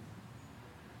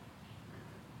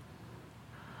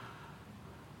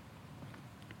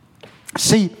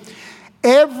 See,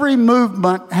 every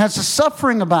movement has a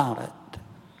suffering about it,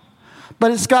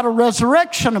 but it's got a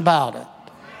resurrection about it.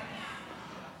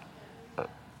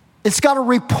 It's got a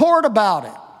report about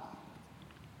it.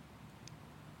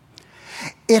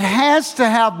 It has to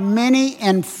have many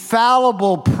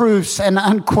infallible proofs and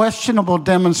unquestionable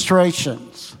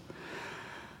demonstrations.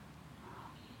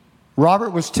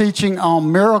 Robert was teaching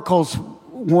on miracles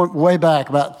way back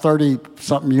about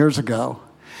 30-something years ago.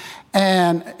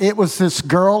 And it was this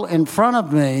girl in front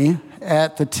of me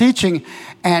at the teaching,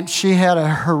 and she had a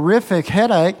horrific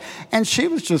headache, and she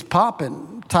was just popping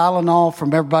Tylenol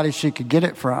from everybody she could get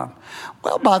it from.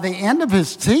 Well, by the end of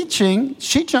his teaching,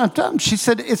 she jumped up and she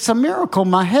said, "It's a miracle,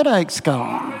 my headache's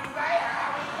gone."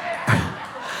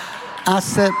 I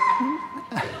said,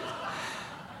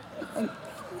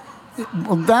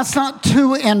 "Well, that's not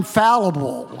too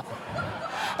infallible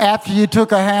after you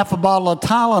took a half a bottle of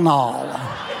Tylenol."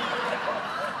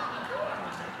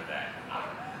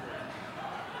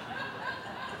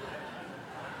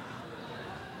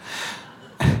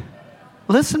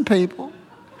 Listen, people,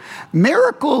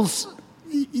 miracles,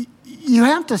 you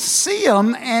have to see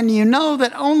them, and you know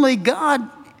that only God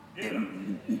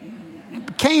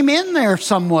came in there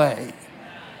some way.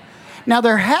 Now,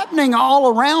 they're happening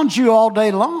all around you all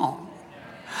day long.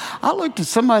 I looked at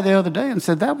somebody the other day and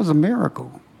said, that was a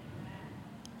miracle.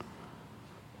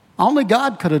 Only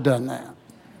God could have done that.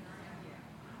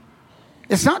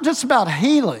 It's not just about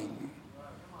healing,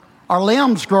 our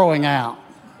limbs growing out.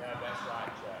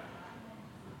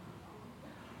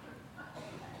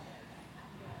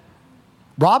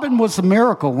 Robin was a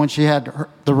miracle when she had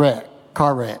the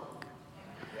car wreck.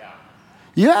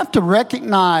 You have to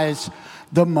recognize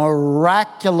the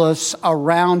miraculous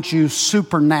around you,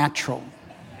 supernatural.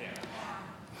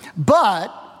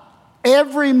 But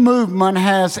every movement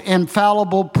has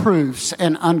infallible proofs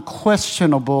and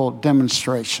unquestionable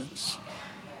demonstrations.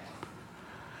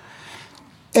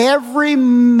 Every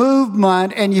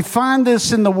movement, and you find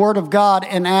this in the Word of God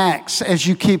in Acts as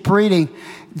you keep reading,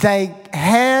 they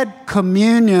had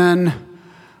communion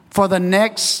for the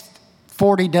next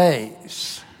 40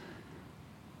 days.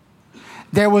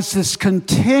 There was this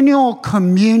continual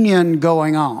communion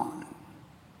going on.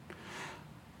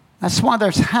 That's why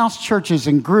there's house churches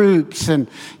and groups, and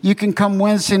you can come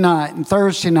Wednesday night and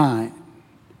Thursday night.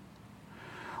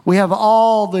 We have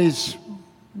all these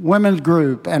women's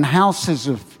group and houses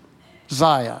of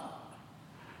Zion.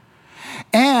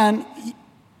 And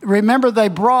remember, they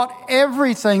brought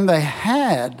everything they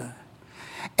had,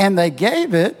 and they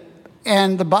gave it,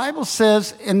 and the Bible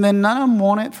says, and then none of them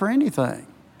want it for anything.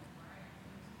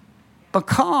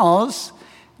 Because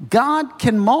God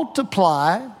can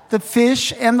multiply the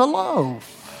fish and the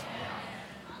loaf.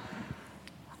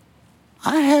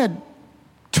 I had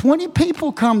 20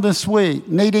 people come this week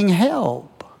needing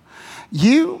help.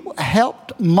 You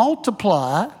helped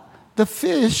multiply the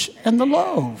fish and the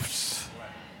loaves.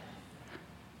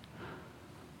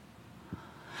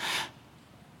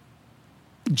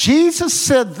 Jesus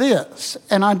said this,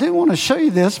 and I do want to show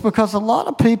you this because a lot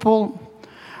of people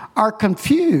are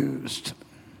confused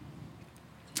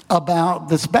about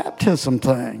this baptism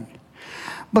thing.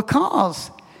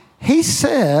 Because he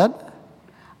said,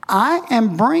 I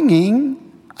am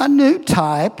bringing a new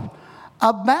type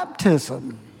of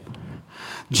baptism.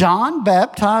 John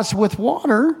baptized with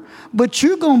water, but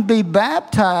you're going to be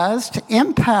baptized,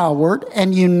 empowered,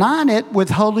 and united with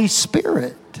Holy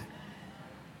Spirit.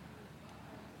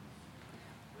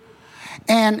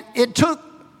 And it took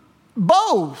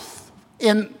both.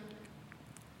 In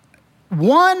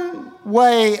one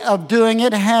way of doing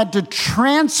it, had to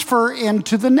transfer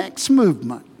into the next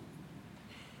movement.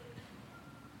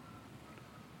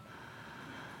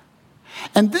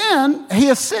 And then he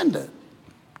ascended.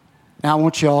 Now I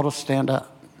want you all to stand up.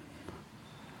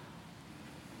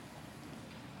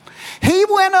 He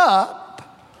went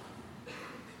up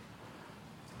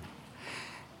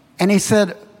and he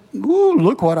said, ooh,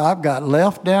 look what I've got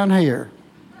left down here.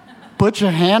 Put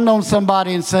your hand on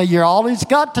somebody and say, you're all he's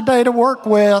got today to work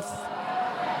with.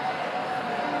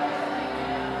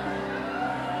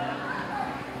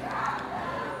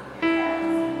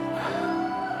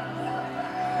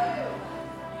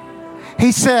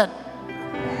 He said,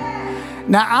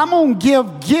 now I'm going to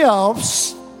give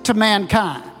gifts to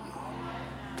mankind.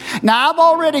 Now I've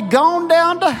already gone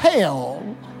down to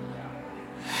hell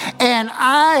and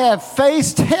I have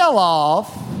faced hell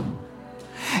off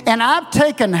and I've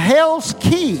taken hell's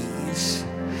keys.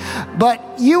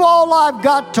 But you all I've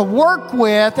got to work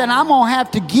with, and I'm going to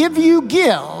have to give you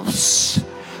gifts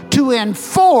to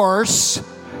enforce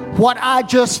what I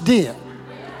just did.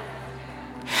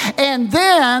 And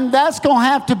then that's going to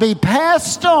have to be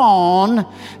passed on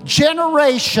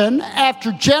generation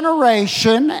after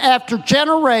generation after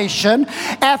generation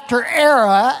after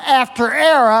era after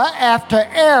era after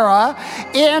era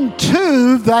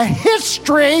into the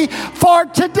history for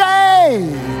today.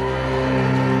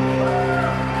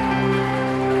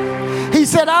 He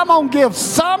said, I'm going to give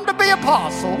some to be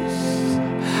apostles.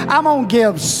 I'm going to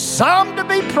give some to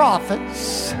be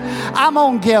prophets. I'm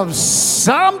going to give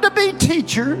some to be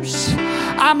teachers.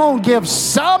 I'm going to give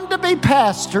some to be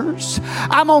pastors.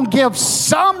 I'm going to give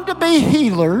some to be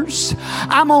healers.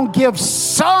 I'm going to give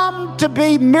some to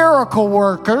be miracle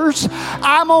workers.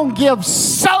 I'm going to give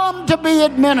some to be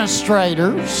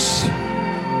administrators.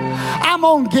 I'm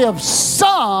going to give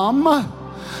some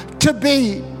to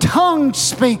be tongue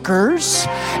speakers,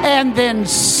 and then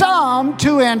some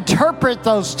to interpret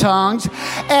those tongues.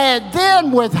 And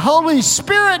then with Holy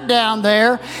Spirit down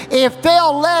there, if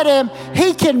they'll let him,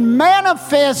 he can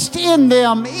manifest in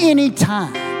them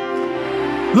anytime.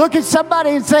 Look at somebody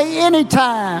and say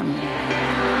anytime.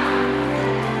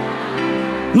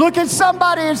 Look at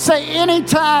somebody and say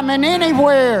anytime and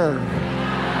anywhere.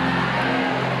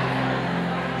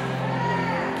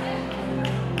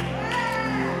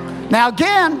 Now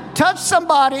again, touch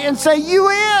somebody and say, you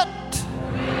it.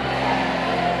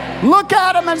 Look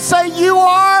at them and say, you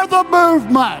are the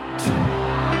movement.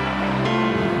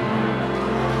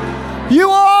 You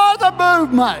are the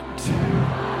movement.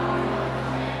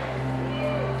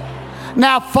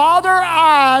 Now, Father,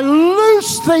 I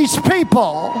loose these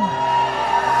people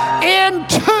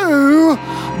into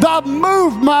the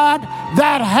movement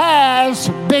that has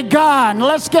begun.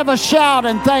 Let's give a shout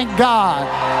and thank God.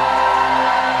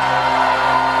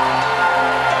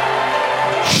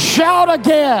 Shout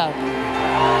again.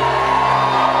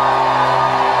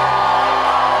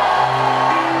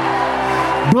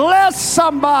 Bless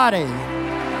somebody.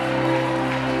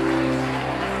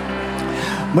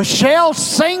 Michelle,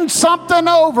 sing something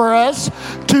over us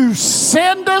to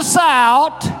send us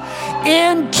out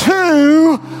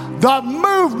into the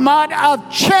movement of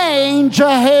change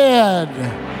ahead.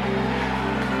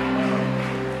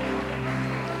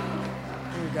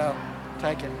 Here you go.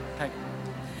 Take it.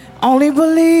 Only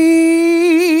believe.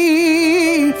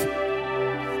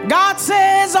 God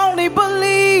says only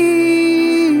believe.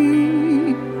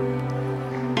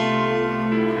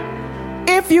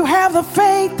 If you have the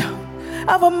faith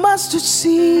of a mustard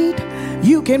seed,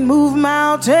 you can move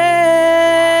mountains.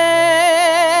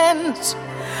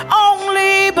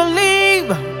 Only believe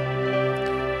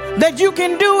that you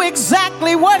can do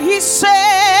exactly what he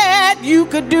said you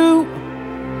could do.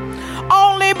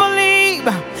 Only believe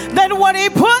that what he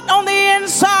put on the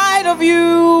inside of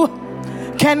you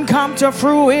can come to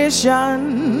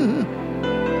fruition.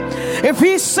 If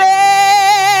he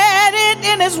said it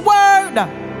in his word,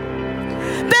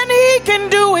 then he can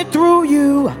do it through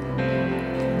you.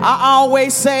 I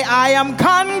always say, I am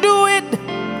conduit.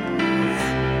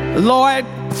 Lord,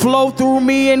 flow through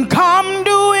me and come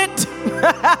do it.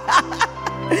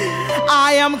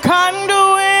 I am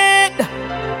conduit.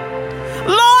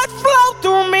 Lord, flow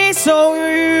through me so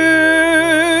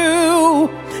you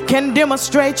can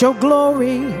demonstrate your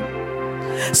glory.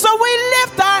 So we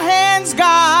lift our hands,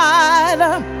 God,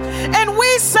 and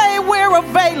we say we're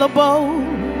available.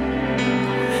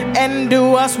 And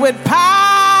do us with power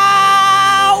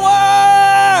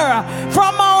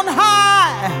from on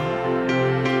high.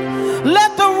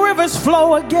 Let the rivers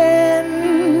flow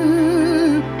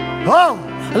again. Oh.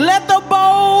 Let the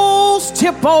bowls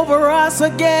tip over us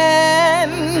again.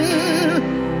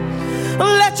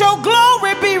 Let your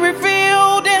glory be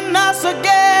revealed in us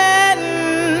again,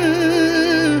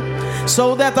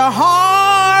 so that the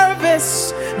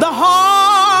harvest,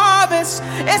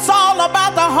 it's all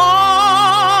about the harvest.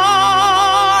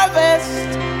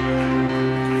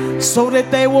 so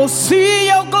that they will see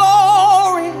your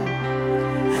glory.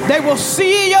 They will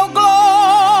see your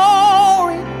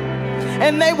glory,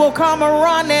 and they will come and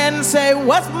run and say,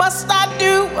 what must I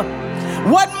do?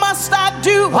 What must I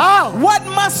do? Oh. What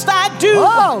must I do?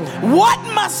 Oh. What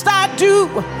must I do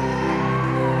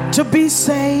to be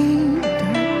saved?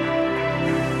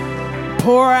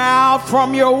 Pour out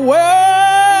from your well.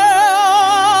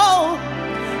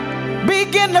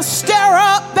 Begin to stir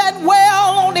up that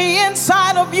well on the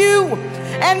inside of you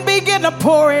and begin to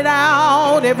pour it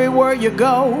out everywhere you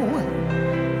go.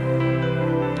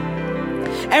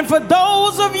 And for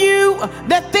those of you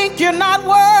that think you're not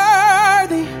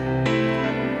worthy,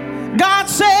 God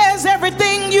says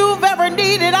everything you've ever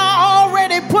needed, I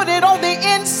already put it on the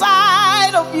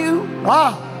inside of you.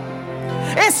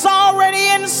 It's already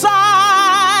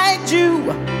inside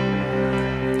you.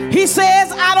 He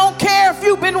says, I don't care if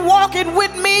you've been walking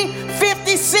with me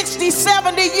 50, 60,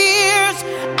 70 years.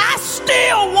 I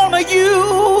still want to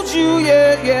use you.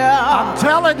 Yeah. I'm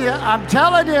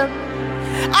telling you.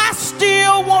 I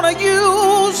still want to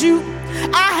use you.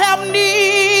 I have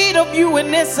need of you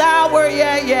in this hour.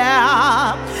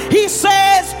 Yeah. He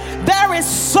says, there is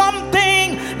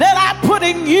something that I put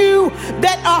in you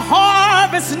that a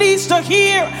harvest needs to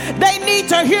hear. They need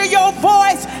to hear your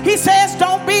voice. He says,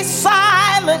 don't be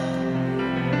silent.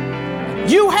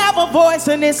 You have a voice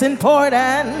and it's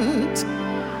important.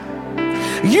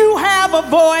 You have a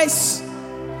voice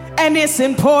and it's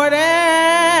important.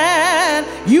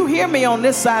 You hear me on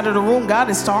this side of the room. God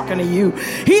is talking to you.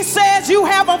 He says you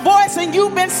have a voice and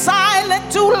you've been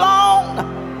silent too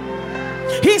long.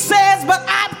 He says, but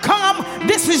I've come.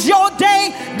 This is your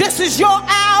day. This is your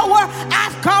hour.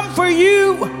 I've come for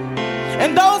you.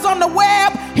 And those on the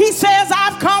web, he says,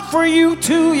 I've come for you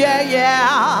too.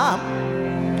 Yeah.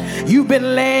 You've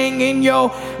been laying in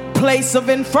your place of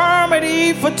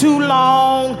infirmity for too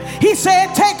long. He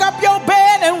said, take up your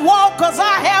bed and walk, because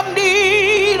I have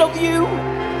need of you.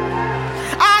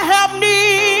 I have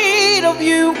need of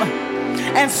you.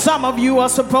 And some of you are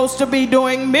supposed to be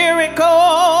doing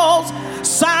miracles,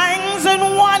 signs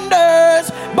and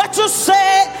wonders, but you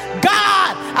said,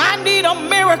 God, I need a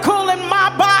miracle in my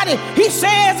body. He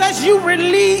says, as you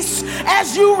release,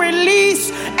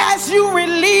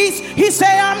 he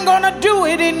said, I'm going to do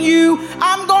it in you.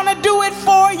 I'm going to do it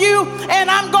for you, and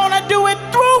I'm going to do it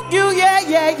through you.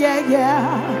 Yeah.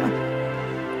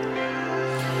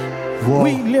 Whoa.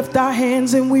 We lift our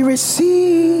hands and we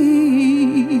receive.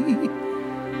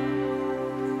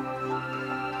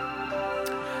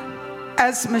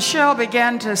 As Michelle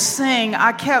began to sing,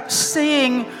 I kept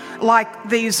seeing like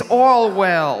these oil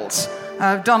wells.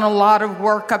 I've done a lot of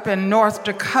work up in North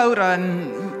Dakota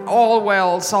and oil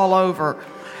wells all over.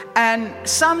 And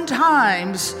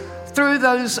sometimes through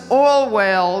those oil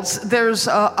wells, there's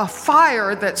a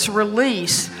fire that's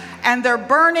released, and they're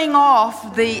burning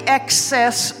off the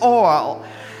excess oil.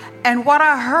 And what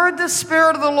I heard the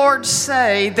Spirit of the Lord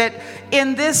say, that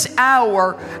in this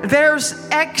hour, there's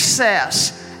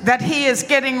excess that He is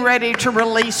getting ready to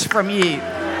release from you.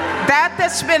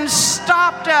 That's been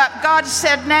stopped up. God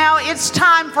said, now it's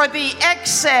time for the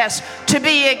excess to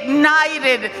be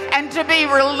ignited and to be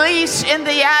released in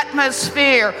the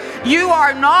atmosphere. You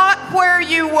are not where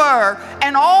you were,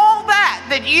 and all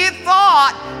that you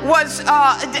thought was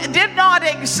did not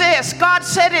exist. God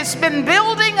said it's been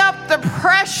building up the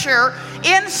pressure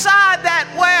inside that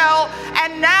well,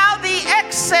 and now the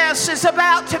excess is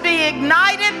about to be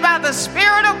ignited by the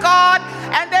Spirit of God,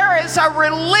 and there is a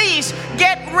release.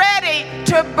 Get ready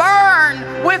to burn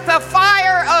with the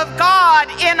fire of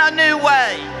God in a new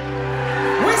way.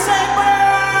 We say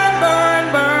burn,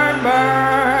 burn, burn,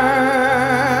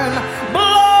 burn.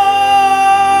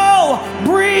 Blow,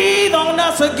 breathe on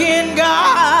us again,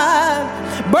 God.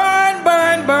 Burn,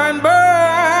 burn, burn,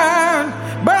 burn.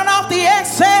 Burn off the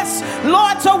excess,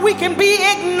 Lord, so we can be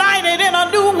ignited in a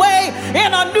new way,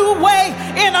 in a new way,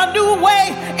 in a new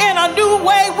way, in a new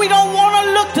way. We don't want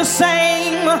to look the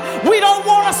same. We don't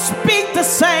want to speak the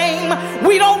same.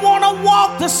 We don't want to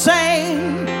walk the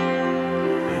same.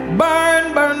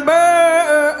 Burn, burn,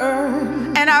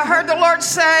 burn. And I heard the Lord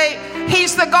say,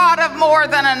 He's the God of more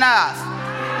than enough.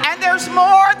 And there's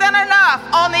more than enough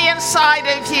on the inside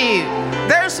of you.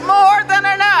 There's more than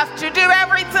enough to do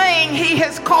everything He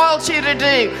has called you to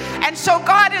do. And so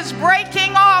God is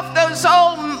breaking off those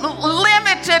old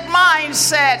limited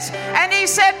mindsets. And He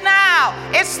said, now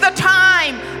it's the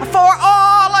time for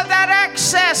all of that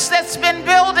excess that's been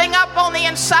building up on the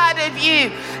inside of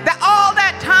you. All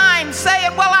that time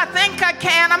saying, well, I think I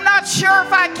can. I'm not sure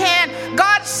if I can.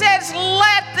 God says,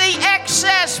 let the the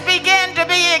excess begin to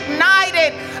be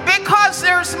ignited, because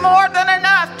there's more than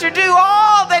enough to do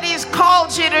all that He's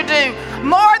called you to do.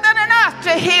 More than enough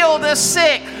to heal the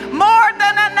sick. More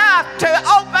than enough to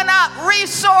open up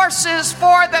resources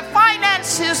for the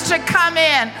finances to come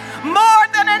in. More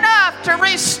than enough to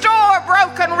restore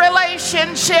broken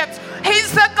relationships.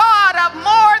 He's the God of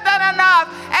more than enough.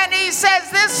 And He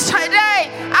says this today,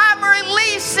 I'm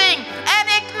releasing and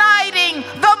igniting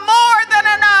the more than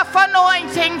enough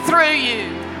anointing through you.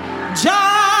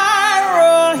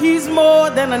 Jireh, He's more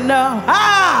than enough.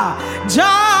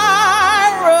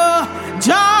 Jireh,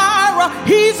 Jireh,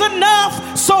 He's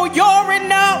enough, so you're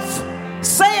enough.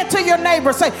 Say it to your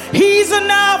neighbor. Say, He's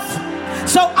enough,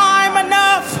 so I'm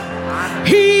enough.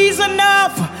 He's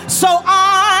enough, so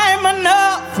I'm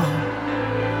enough.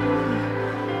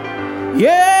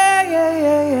 Yeah.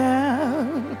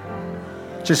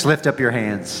 Just lift up your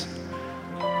hands.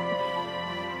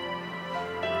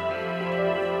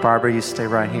 Barbara, you stay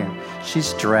right here.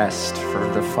 She's dressed for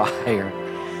the fire.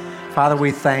 Father,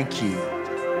 we thank you.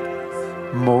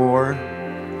 More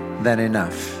than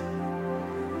enough.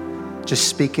 Just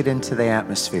speak it into the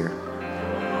atmosphere.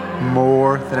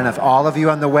 More than enough. All of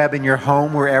you on the web, in your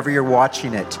home, wherever you're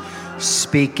watching it,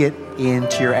 speak it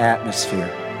into your atmosphere.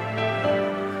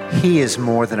 He is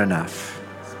more than enough.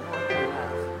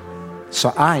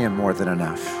 So I am more than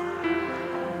enough.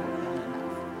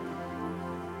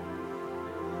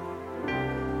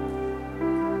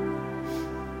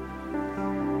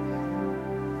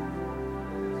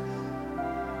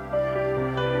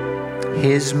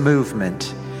 His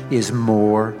movement is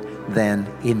more than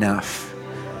enough.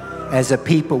 As a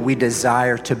people, we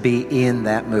desire to be in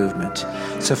that movement.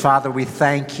 So, Father, we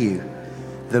thank you.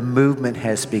 The movement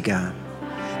has begun.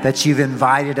 That you've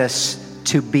invited us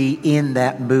to be in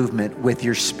that movement with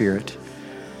your Spirit.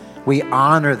 We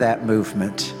honor that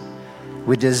movement.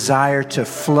 We desire to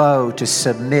flow, to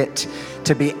submit,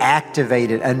 to be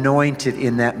activated, anointed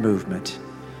in that movement.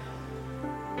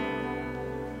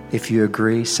 If you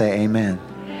agree, say amen.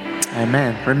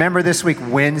 Amen. Remember this week,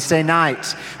 Wednesday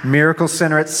night, Miracle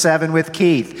Center at 7 with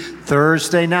Keith.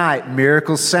 Thursday night,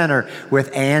 Miracle Center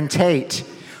with Ann Tate.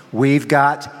 We've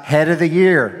got Head of the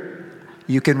Year.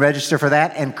 You can register for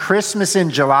that. And Christmas in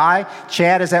July.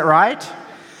 Chad, is that right?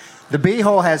 The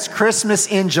B-Hole has Christmas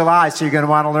in July, so you're going to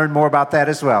want to learn more about that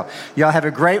as well. Y'all have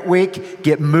a great week.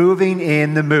 Get moving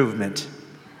in the movement.